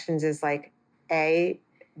my questions is like, A,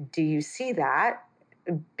 do you see that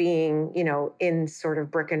being, in sort of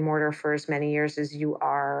brick and mortar for as many years as you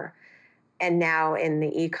are, and now in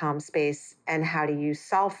the e-com space, and how do you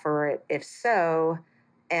solve for it, if so?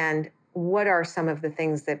 And what are some of the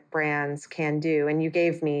things that brands can do? And you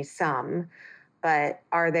gave me some, but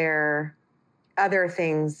are there other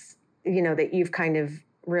things, that you've kind of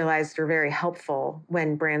realized are very helpful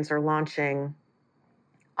when brands are launching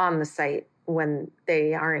on the site, when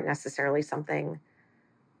they aren't necessarily something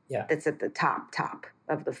that's at the top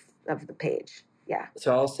of the page? Yeah.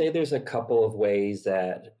 So I'll say there's a couple of ways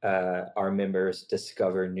that our members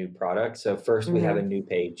discover new products. So first, we have a new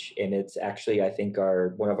page, and it's actually, I think,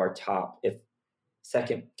 one of our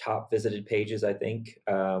second top visited pages, I think,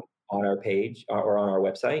 on our page or on our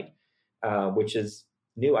website, which is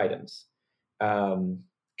new items.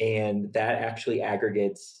 And that actually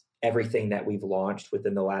aggregates everything that we've launched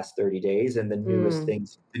within the last 30 days, and the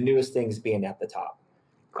newest things being at the top.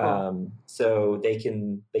 Cool. So they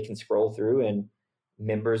can scroll through, and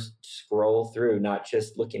members scroll through, not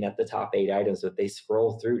just looking at the top 8 items, but they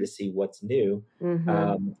scroll through to see what's new.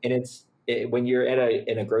 And when you're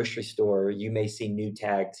in a grocery store, you may see new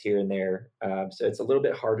tags here and there. So it's a little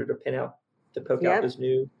bit harder to poke out those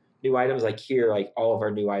new items. Like here, like all of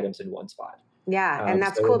our new items in one spot. Yeah, and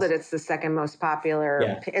that's cool that it's the second most popular.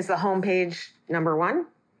 Yeah. Is the homepage number 1?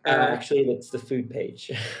 Actually, it's the food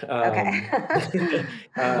page. Okay.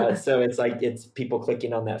 So it's people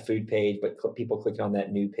clicking on that food page, but people clicking on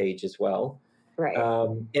that new page as well. Right.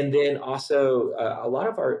 And then also, a lot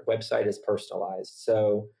of our website is personalized.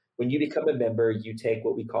 So when you become a member, you take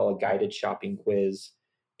what we call a guided shopping quiz.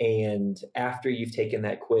 And after you've taken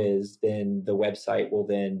that quiz, then the website will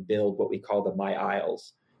then build what we call the My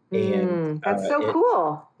Aisles. And that's so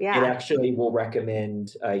cool. Yeah. It actually will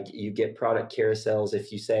recommend, you get product carousels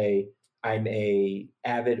if you say, I'm a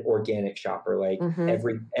avid organic shopper, like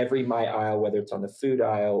every My Aisle, whether it's on the food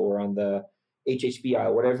aisle or on the HHB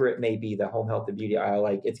aisle, whatever it may be, the home health and beauty aisle,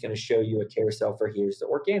 like it's going to show you a carousel for here's the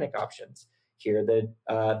organic options. Here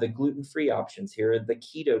are the gluten-free options. Here are the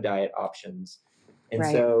keto diet options. And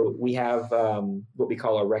so we have what we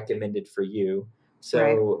call a recommended for you.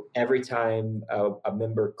 So every time a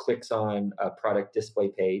member clicks on a product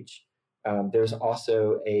display page, there's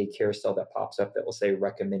also a carousel that pops up that will say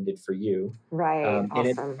recommended for you. Right. Awesome. And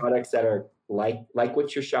it's products that are like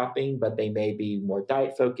what you're shopping, but they may be more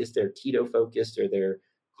diet focused, they're keto focused, or they're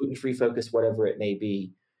gluten-free focused, whatever it may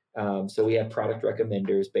be. So we have product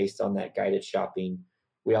recommenders based on that guided shopping.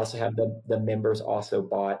 We also have the members also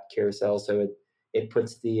bought carousel. So it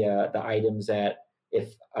puts the items that,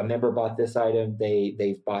 if a member bought this item,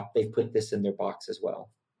 they've put this in their box as well.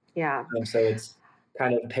 Yeah. So it's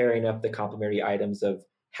kind of pairing up the complementary items of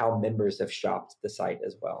how members have shopped the site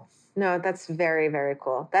as well. No, that's very, very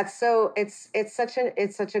cool. That's so it's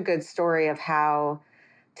such a good story of how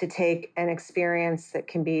to take an experience that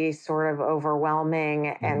can be sort of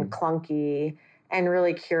overwhelming and clunky and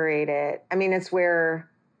really curate it. I mean, it's where,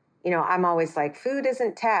 I'm always like, food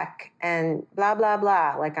isn't tech and blah, blah,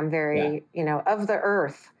 blah. Like I'm very, of the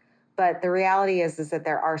earth. But the reality is that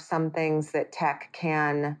there are some things that tech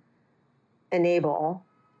can enable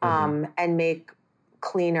and make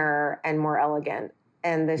cleaner and more elegant.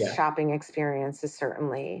 And this shopping experience is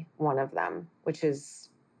certainly one of them, which is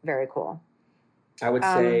very cool. I would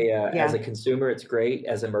say as a consumer, it's great.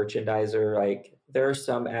 As a merchandiser, like there are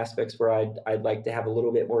some aspects where I'd like to have a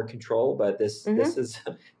little bit more control, but this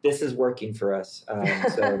is working for us.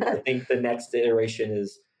 So I think the next iteration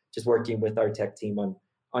is just working with our tech team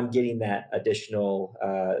on getting that additional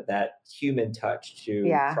that human touch to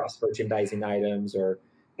cross merchandising items, or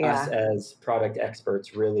us as product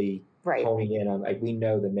experts really honing in on, like, we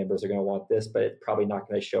know the members are going to want this, but it's probably not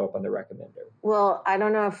going to show up on the recommender. Well, I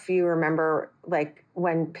don't know if you remember, like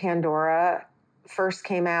when Pandora first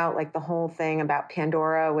came out, like the whole thing about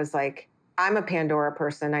Pandora was like, I'm a Pandora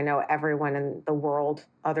person. I know everyone in the world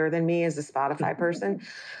other than me is a Spotify person.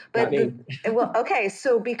 But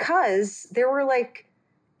so because there were like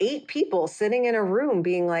 8 people sitting in a room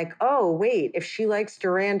being like, oh, wait, if she likes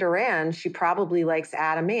Duran Duran, she probably likes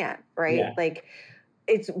Adam Ant, right? Yeah. Like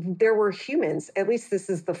there were humans, at least this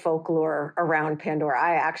is the folklore around Pandora.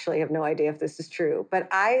 I actually have no idea if this is true, but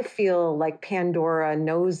I feel like Pandora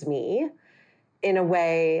knows me in a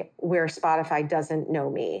way where Spotify doesn't know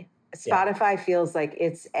me. Spotify feels like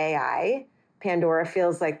it's AI. Pandora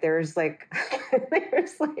feels like there's like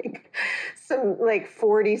some like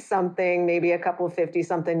 40 something, maybe a couple of 50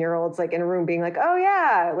 something year olds like in a room being like, oh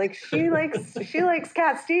yeah, like she likes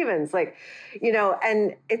Cat Stevens, like, you know.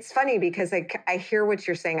 And it's funny because I hear what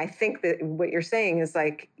you're saying. I think that what you're saying is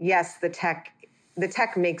like, yes, the tech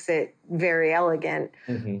makes it very elegant,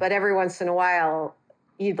 but every once in a while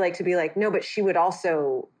you'd like to be like, no, but she'd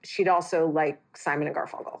also like Simon and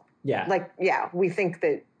Garfunkel. Yeah. Like, yeah, we think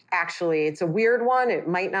that actually it's a weird one. It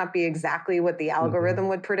might not be exactly what the algorithm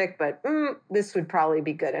would predict, but this would probably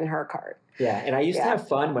be good in her cart. Yeah. And I used to have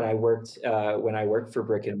fun when I worked for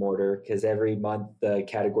brick and mortar, because every month the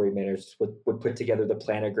category managers would put together the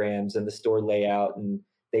planograms and the store layout, and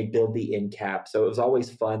they build the end cap. So it was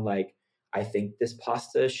always fun. Like, I think this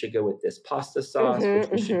pasta should go with this pasta sauce, which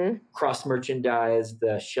we should cross merchandise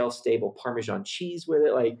the shelf stable Parmesan cheese with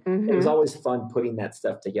it. Like, it was always fun putting that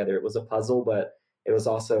stuff together. It was a puzzle, but it was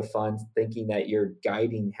also fun thinking that you're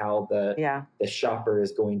guiding how the shopper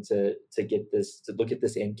is going to get this, to look at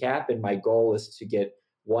this end cap. And my goal is to get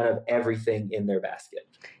one of everything in their basket.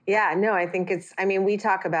 Yeah, no, I think we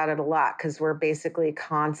talk about it a lot because we're basically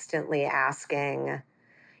constantly asking,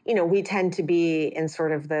 you know, we tend to be in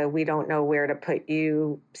sort of the, we don't know where to put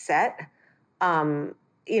you set,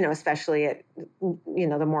 you know, especially at, you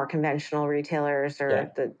know, the more conventional retailers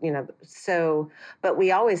or the, you know, so, but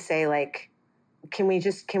we always say like, can we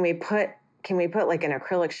put like an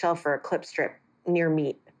acrylic shelf or a clip strip near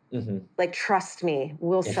meat? Like, trust me,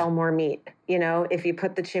 we'll sell more meat. You know, if you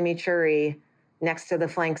put the chimichurri next to the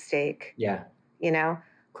flank steak, you know,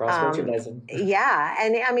 cross merchandising. Yeah.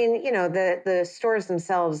 And I mean, you know, the stores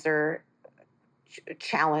themselves are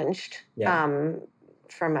challenged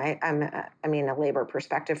from a labor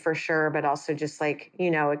perspective for sure, but also just like,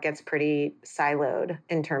 you know, it gets pretty siloed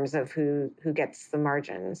in terms of who gets the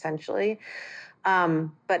margin essentially.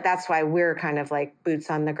 But that's why we're kind of like boots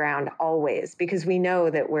on the ground always, because we know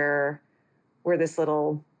that we're this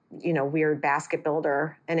little, you know, weird basket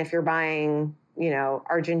builder. And if you're buying, you know,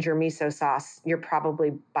 our ginger miso sauce, you're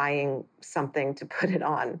probably buying something to put it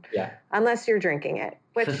on. Yeah. Unless you're drinking it,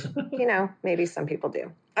 which, you know, maybe some people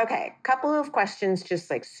do. Okay. Couple of questions, just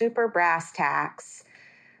like super brass tacks.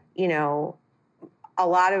 You know, a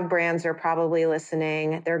lot of brands are probably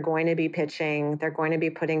listening. They're going to be pitching. They're going to be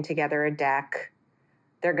putting together a deck.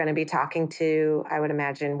 They're going to be talking to, I would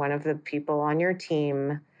imagine, one of the people on your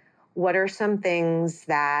team. What are some things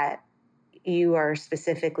that you are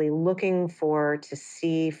specifically looking for to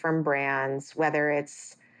see from brands, whether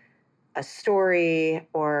it's a story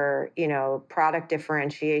or, you know, product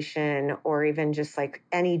differentiation, or even just like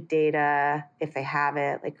any data, if they have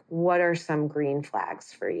it? Like, what are some green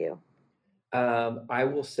flags for you? I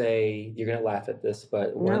will say, you're going to laugh at this,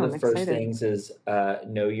 but one of the first things is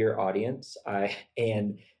know your audience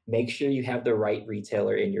and make sure you have the right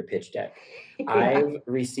retailer in your pitch deck. I've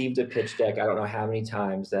received a pitch deck, I don't know how many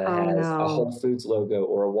times, that has a Whole Foods logo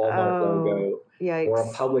or a Walmart logo or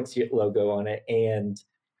a Publix logo on it, and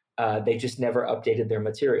they just never updated their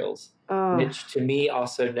materials, which to me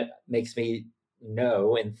also makes me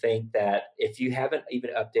know and think that if you haven't even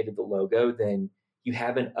updated the logo, then you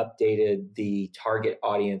haven't updated the target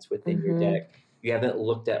audience within your deck. You haven't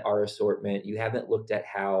looked at our assortment. You haven't looked at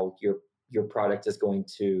how your product is going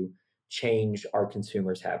to change our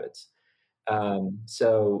consumers' habits.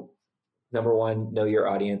 So number one, know your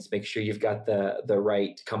audience. Make sure you've got the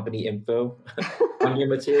right company info on your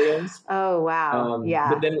materials. Oh, wow.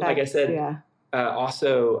 But then, like I said,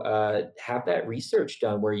 also have that research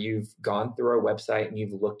done where you've gone through our website and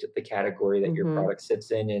you've looked at the category that your product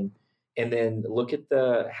sits in, and then look at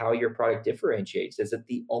how your product differentiates. Is it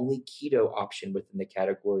the only keto option within the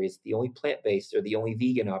category? Is it the only plant-based or the only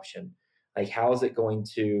vegan option? Like, how is it going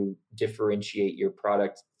to differentiate your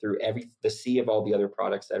product through the sea of all the other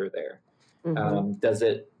products that are there? Does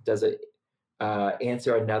it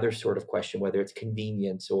answer another sort of question, whether it's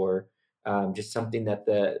convenience or just something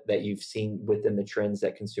that you've seen within the trends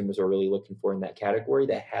that consumers are really looking for in that category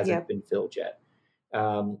that hasn't been filled yet?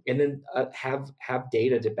 And then have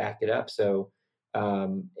data to back it up. So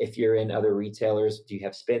if you're in other retailers, do you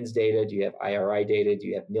have SPINS data? Do you have IRI data? Do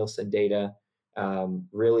you have Nielsen data?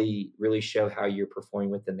 Really, really show how you're performing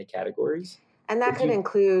within the categories. And that could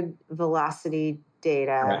include velocity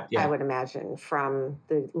data, I would imagine, from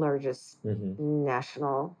the largest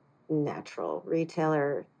national natural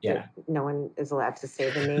retailer. Yeah. No one is allowed to say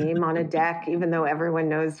the name on a deck, even though everyone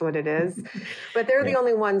knows what it is. But they're the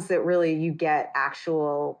only ones that really you get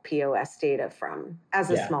actual POS data from, as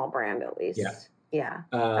a small brand, at least. Yeah.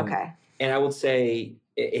 Okay. And I would say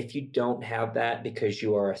if you don't have that because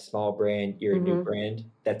you are a small brand, you're a new brand,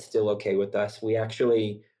 that's still okay with us. We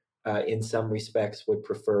actually, in some respects, would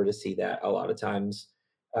prefer to see that a lot of times.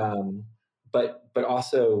 But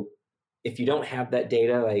also, if you don't have that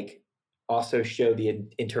data, like also show the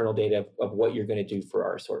internal data of what you're going to do for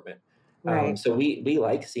our assortment. Right. So we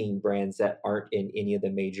like seeing brands that aren't in any of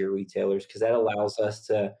the major retailers, because that allows us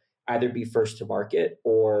to either be first to market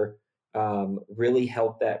or really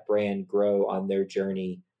help that brand grow on their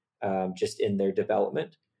journey, just in their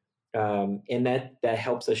development. And that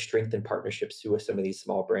helps us strengthen partnerships too with some of these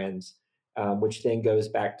small brands, which then goes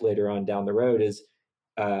back later on down the road is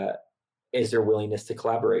their willingness to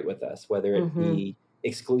collaborate with us, whether it be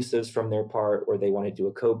exclusives from their part, or they want to do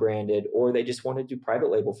a co-branded, or they just want to do private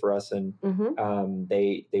label for us. And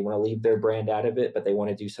they want to leave their brand out of it, but they want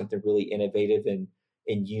to do something really innovative and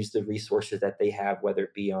use the resources that they have, whether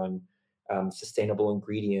it be on sustainable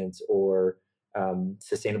ingredients or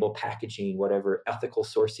sustainable packaging, whatever, ethical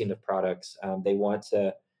sourcing of products. They want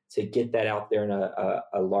to get that out there in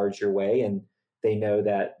a larger way, and they know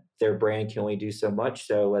that their brand can only do so much.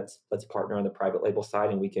 So let's partner on the private label side,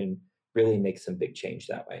 and we can really make some big change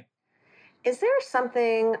that way. Is there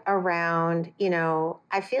something around,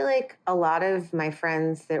 I feel like a lot of my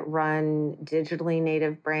friends that run digitally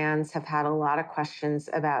native brands have had a lot of questions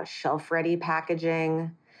about shelf-ready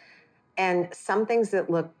packaging. And some things that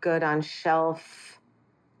look good on shelf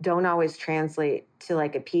don't always translate to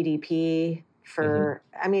like a PDP for,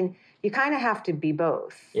 I mean, you kind of have to be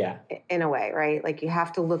both in a way, right? Like you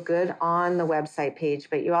have to look good on the website page,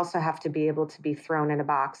 but you also have to be able to be thrown in a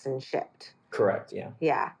box and shipped. Correct. Yeah.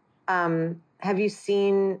 Yeah. Have you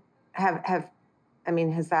seen, has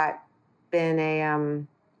that been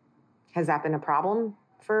a problem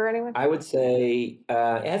for anyone? I would say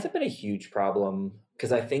it hasn't been a huge problem,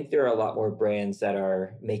 because I think there are a lot more brands that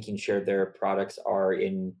are making sure their products are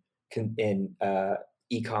in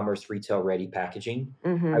e-commerce retail ready packaging.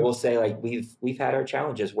 I will say, like, we've had our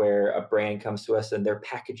challenges where a brand comes to us and their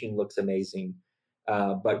packaging looks amazing,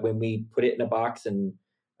 but when we put it in a box and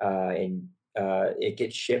it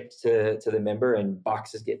gets shipped to the member and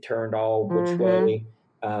boxes get turned all which way,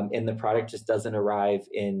 and the product just doesn't arrive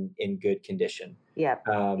in good condition. Yep.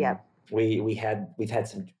 We've had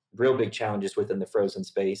some real big challenges within the frozen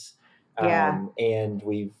space. And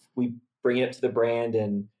we bring it up to the brand,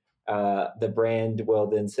 and the brand will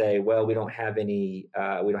then say, well, we don't have any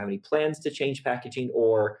plans to change packaging,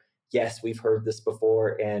 or yes, we've heard this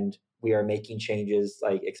before and we are making changes,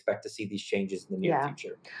 like expect to see these changes in the near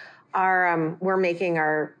future. We're making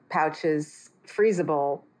our pouches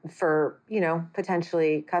freezable for,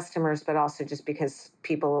 potentially customers, but also just because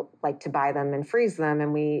people like to buy them and freeze them.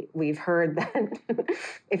 And we've heard that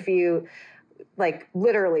if you like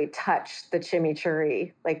literally touch the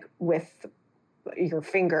chimichurri, like with your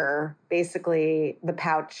finger, basically the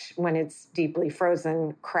pouch, when it's deeply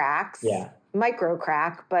frozen, cracks, micro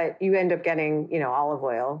crack, but you end up getting, olive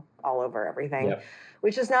oil all over everything,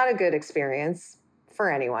 which is not a good experience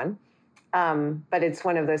for anyone. But it's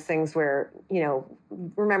one of those things where,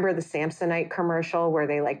 remember the Samsonite commercial where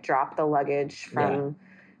they like drop the luggage from,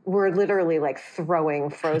 we're literally like throwing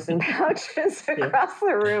frozen pouches across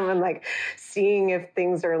the room and like seeing if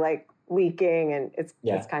things are like leaking, and it's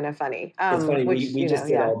kind of funny. It's funny. We just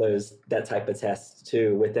did all that type of tests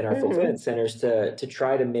too within our fulfillment centers to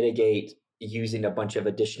try to mitigate using a bunch of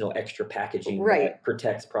additional extra packaging that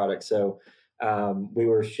protects products. So we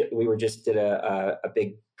were just did a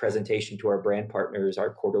big presentation to our brand partners, our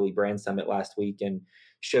quarterly brand summit last week, and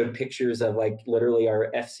showed pictures of like literally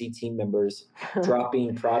our FC team members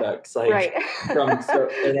dropping products like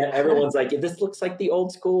and everyone's like, this looks like the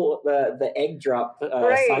old school the egg drop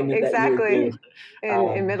assignment that you would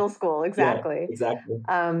do in middle school. Exactly.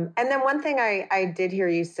 And then one thing I did hear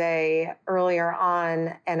you say earlier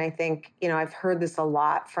on, and I think I've heard this a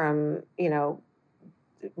lot from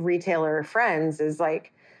retailer friends, is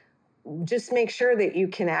like, just make sure that you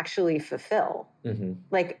can actually fulfill.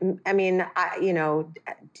 Like, I mean,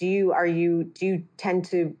 do you tend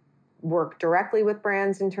to work directly with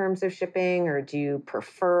brands in terms of shipping, or do you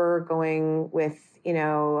prefer going with, a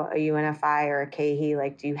UNFI or a KeHE?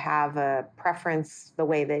 Like, do you have a preference the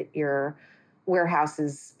way that your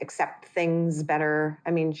warehouses accept things better? I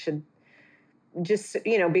mean,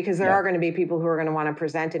 because there are going to be people who are going to want to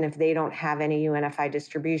present, and if they don't have any UNFI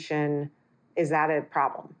distribution, is that a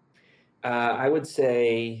problem? I would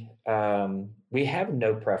say We have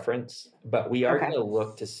no preference, but we are going to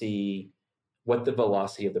look to see what the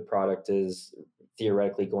velocity of the product is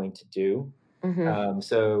theoretically going to do.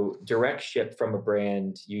 So direct ship from a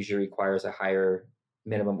brand usually requires a higher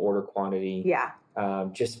minimum order quantity. Yeah.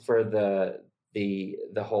 Just for the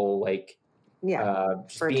whole like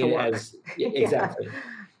just for being to as exactly.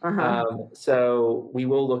 Yeah. So we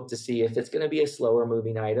will look to see if it's going to be a slower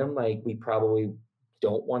moving item. Like we probably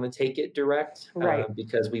don't want to take it direct, Right.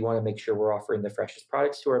 Because we want to make sure we're offering the freshest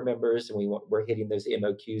products to our members, and we're hitting those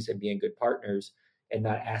MOQs and being good partners, and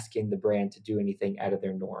not asking the brand to do anything out of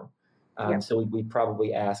their norm. So we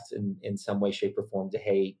probably asked in some way, shape, or form to,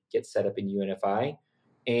 hey, get set up in UNFI.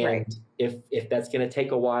 And Right. if that's going to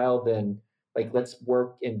take a while, then like let's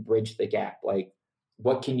work and bridge the gap. Like,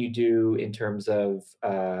 what can you do in terms of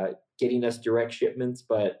getting us direct shipments,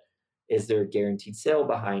 but is there a guaranteed sale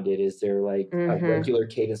behind it? Is there like a regular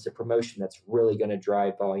cadence of promotion that's really going to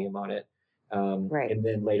drive volume on it? Right. And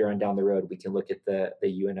then later on down the road, we can look at the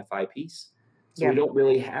UNFI piece. So we don't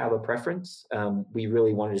really have a preference. We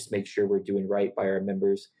really want to just make sure we're doing right by our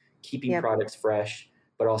members, keeping products fresh,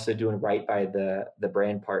 but also doing right by the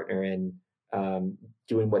brand partner and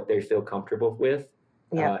doing what they feel comfortable with,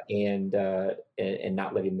 and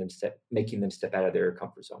not making them step out of their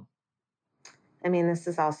comfort zone. I mean, this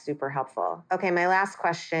is all super helpful. Okay, my last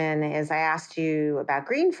question is, I asked you about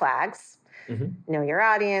green flags. Know your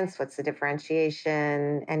audience, what's the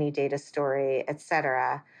differentiation, any data story,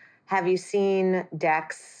 etc. Have you seen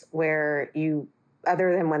decks where you,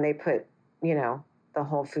 other than when they put, the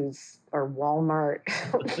Whole Foods or Walmart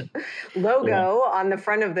logo on the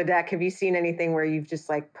front of the deck, have you seen anything where you've just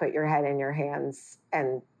like put your head in your hands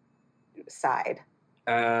and sighed?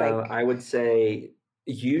 I would say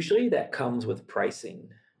usually that comes with pricing.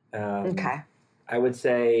 I would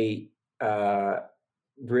say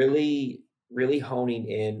really, really honing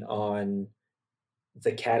in on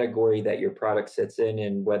the category that your product sits in,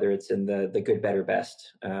 and whether it's in the good, better,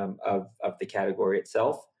 best of the category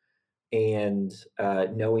itself, and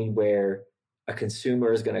knowing where a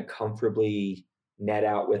consumer is going to comfortably net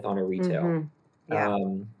out with on a retail.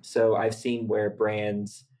 So I've seen where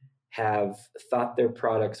brands have thought their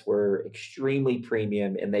products were extremely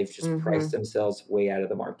premium and they've just priced themselves way out of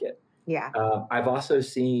the market. I've also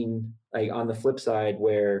seen, like, on the flip side,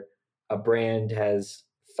 where a brand has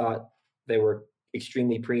thought they were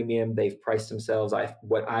extremely premium, they've priced themselves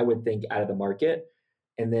what I would think out of the market,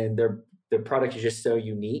 and then their product is just so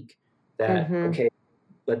unique that okay,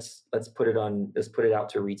 let's put it out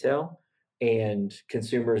to retail, and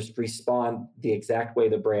consumers respond the exact way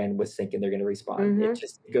the brand was thinking they're going to respond. It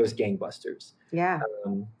goes gangbusters.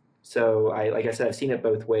 So like I said, I've seen it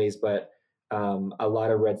both ways, but a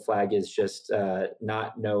lot of red flag is just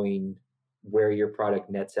not knowing where your product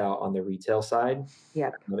nets out on the retail side,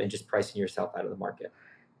 and just pricing yourself out of the market.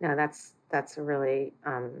 No, that's a really,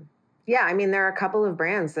 I mean, there are a couple of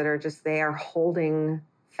brands that are just, they are holding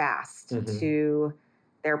fast to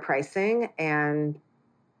their pricing, and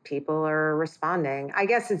people are responding. I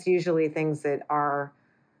guess it's usually things that are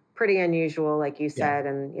pretty unusual, like you said,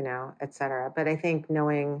 and, et cetera. But I think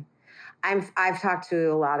I've talked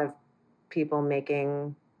to a lot of people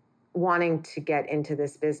wanting to get into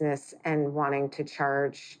this business and wanting to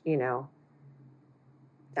charge, $18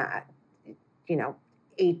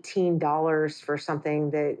 for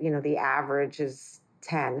something that, the average is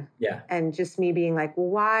 10. And just me being like, well,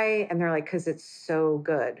 why? And they're like, 'cause it's so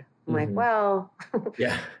good. I'm like, well,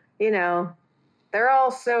 they're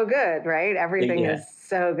all so good, right? Everything is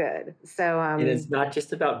so good. So, and it's not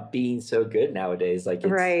just about being so good nowadays. Like,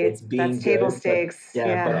 it's being that's table good, stakes.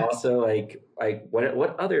 but also like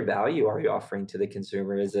what other value are you offering to the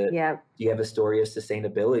consumer? Is it, do you have a story of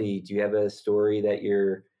sustainability? Do you have a story that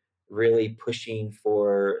you're really pushing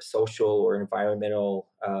for social or environmental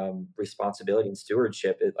responsibility and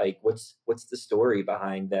stewardship? What's the story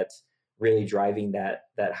behind that's really driving that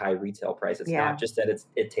high retail price? It's not just that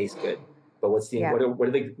it tastes good, but what's the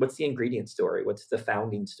what's the ingredient story? What's the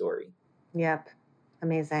founding story? Yep.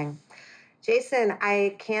 Amazing. Jason,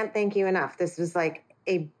 I can't thank you enough. This was like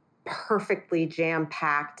a perfectly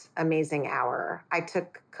jam-packed, amazing hour. I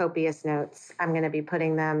took copious notes. I'm going to be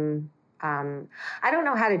putting them, I don't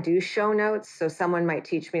know how to do show notes, so someone might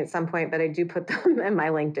teach me at some point, but I do put them in my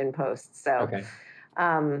LinkedIn posts. So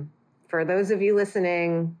for those of you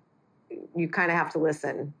listening, you kind of have to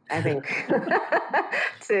listen, I think.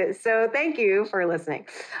 So thank you for listening.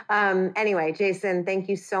 Anyway, Jason, thank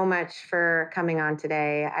you so much for coming on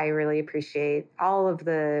today. I really appreciate all of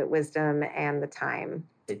the wisdom and the time.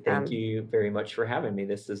 Thank you very much for having me.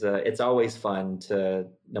 This is it's always fun to,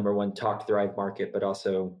 number one, talk Thrive Market, but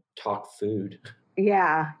also talk food.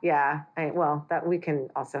 Yeah. Well, that we can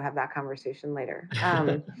also have that conversation later.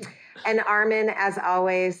 And Armin, as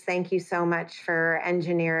always, thank you so much for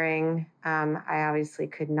engineering. I obviously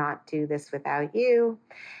could not do this without you.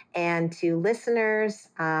 And to listeners,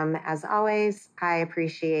 as always, I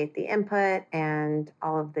appreciate the input and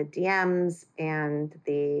all of the DMs and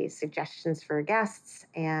the suggestions for guests.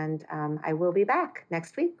 And I will be back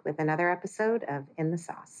next week with another episode of In the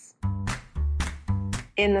Sauce.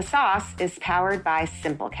 In the Sauce is powered by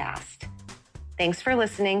Simplecast. Thanks for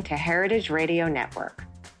listening to Heritage Radio Network,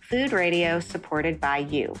 food radio supported by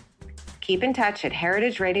you. Keep in touch at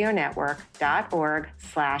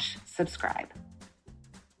heritageradionetwork.org/subscribe.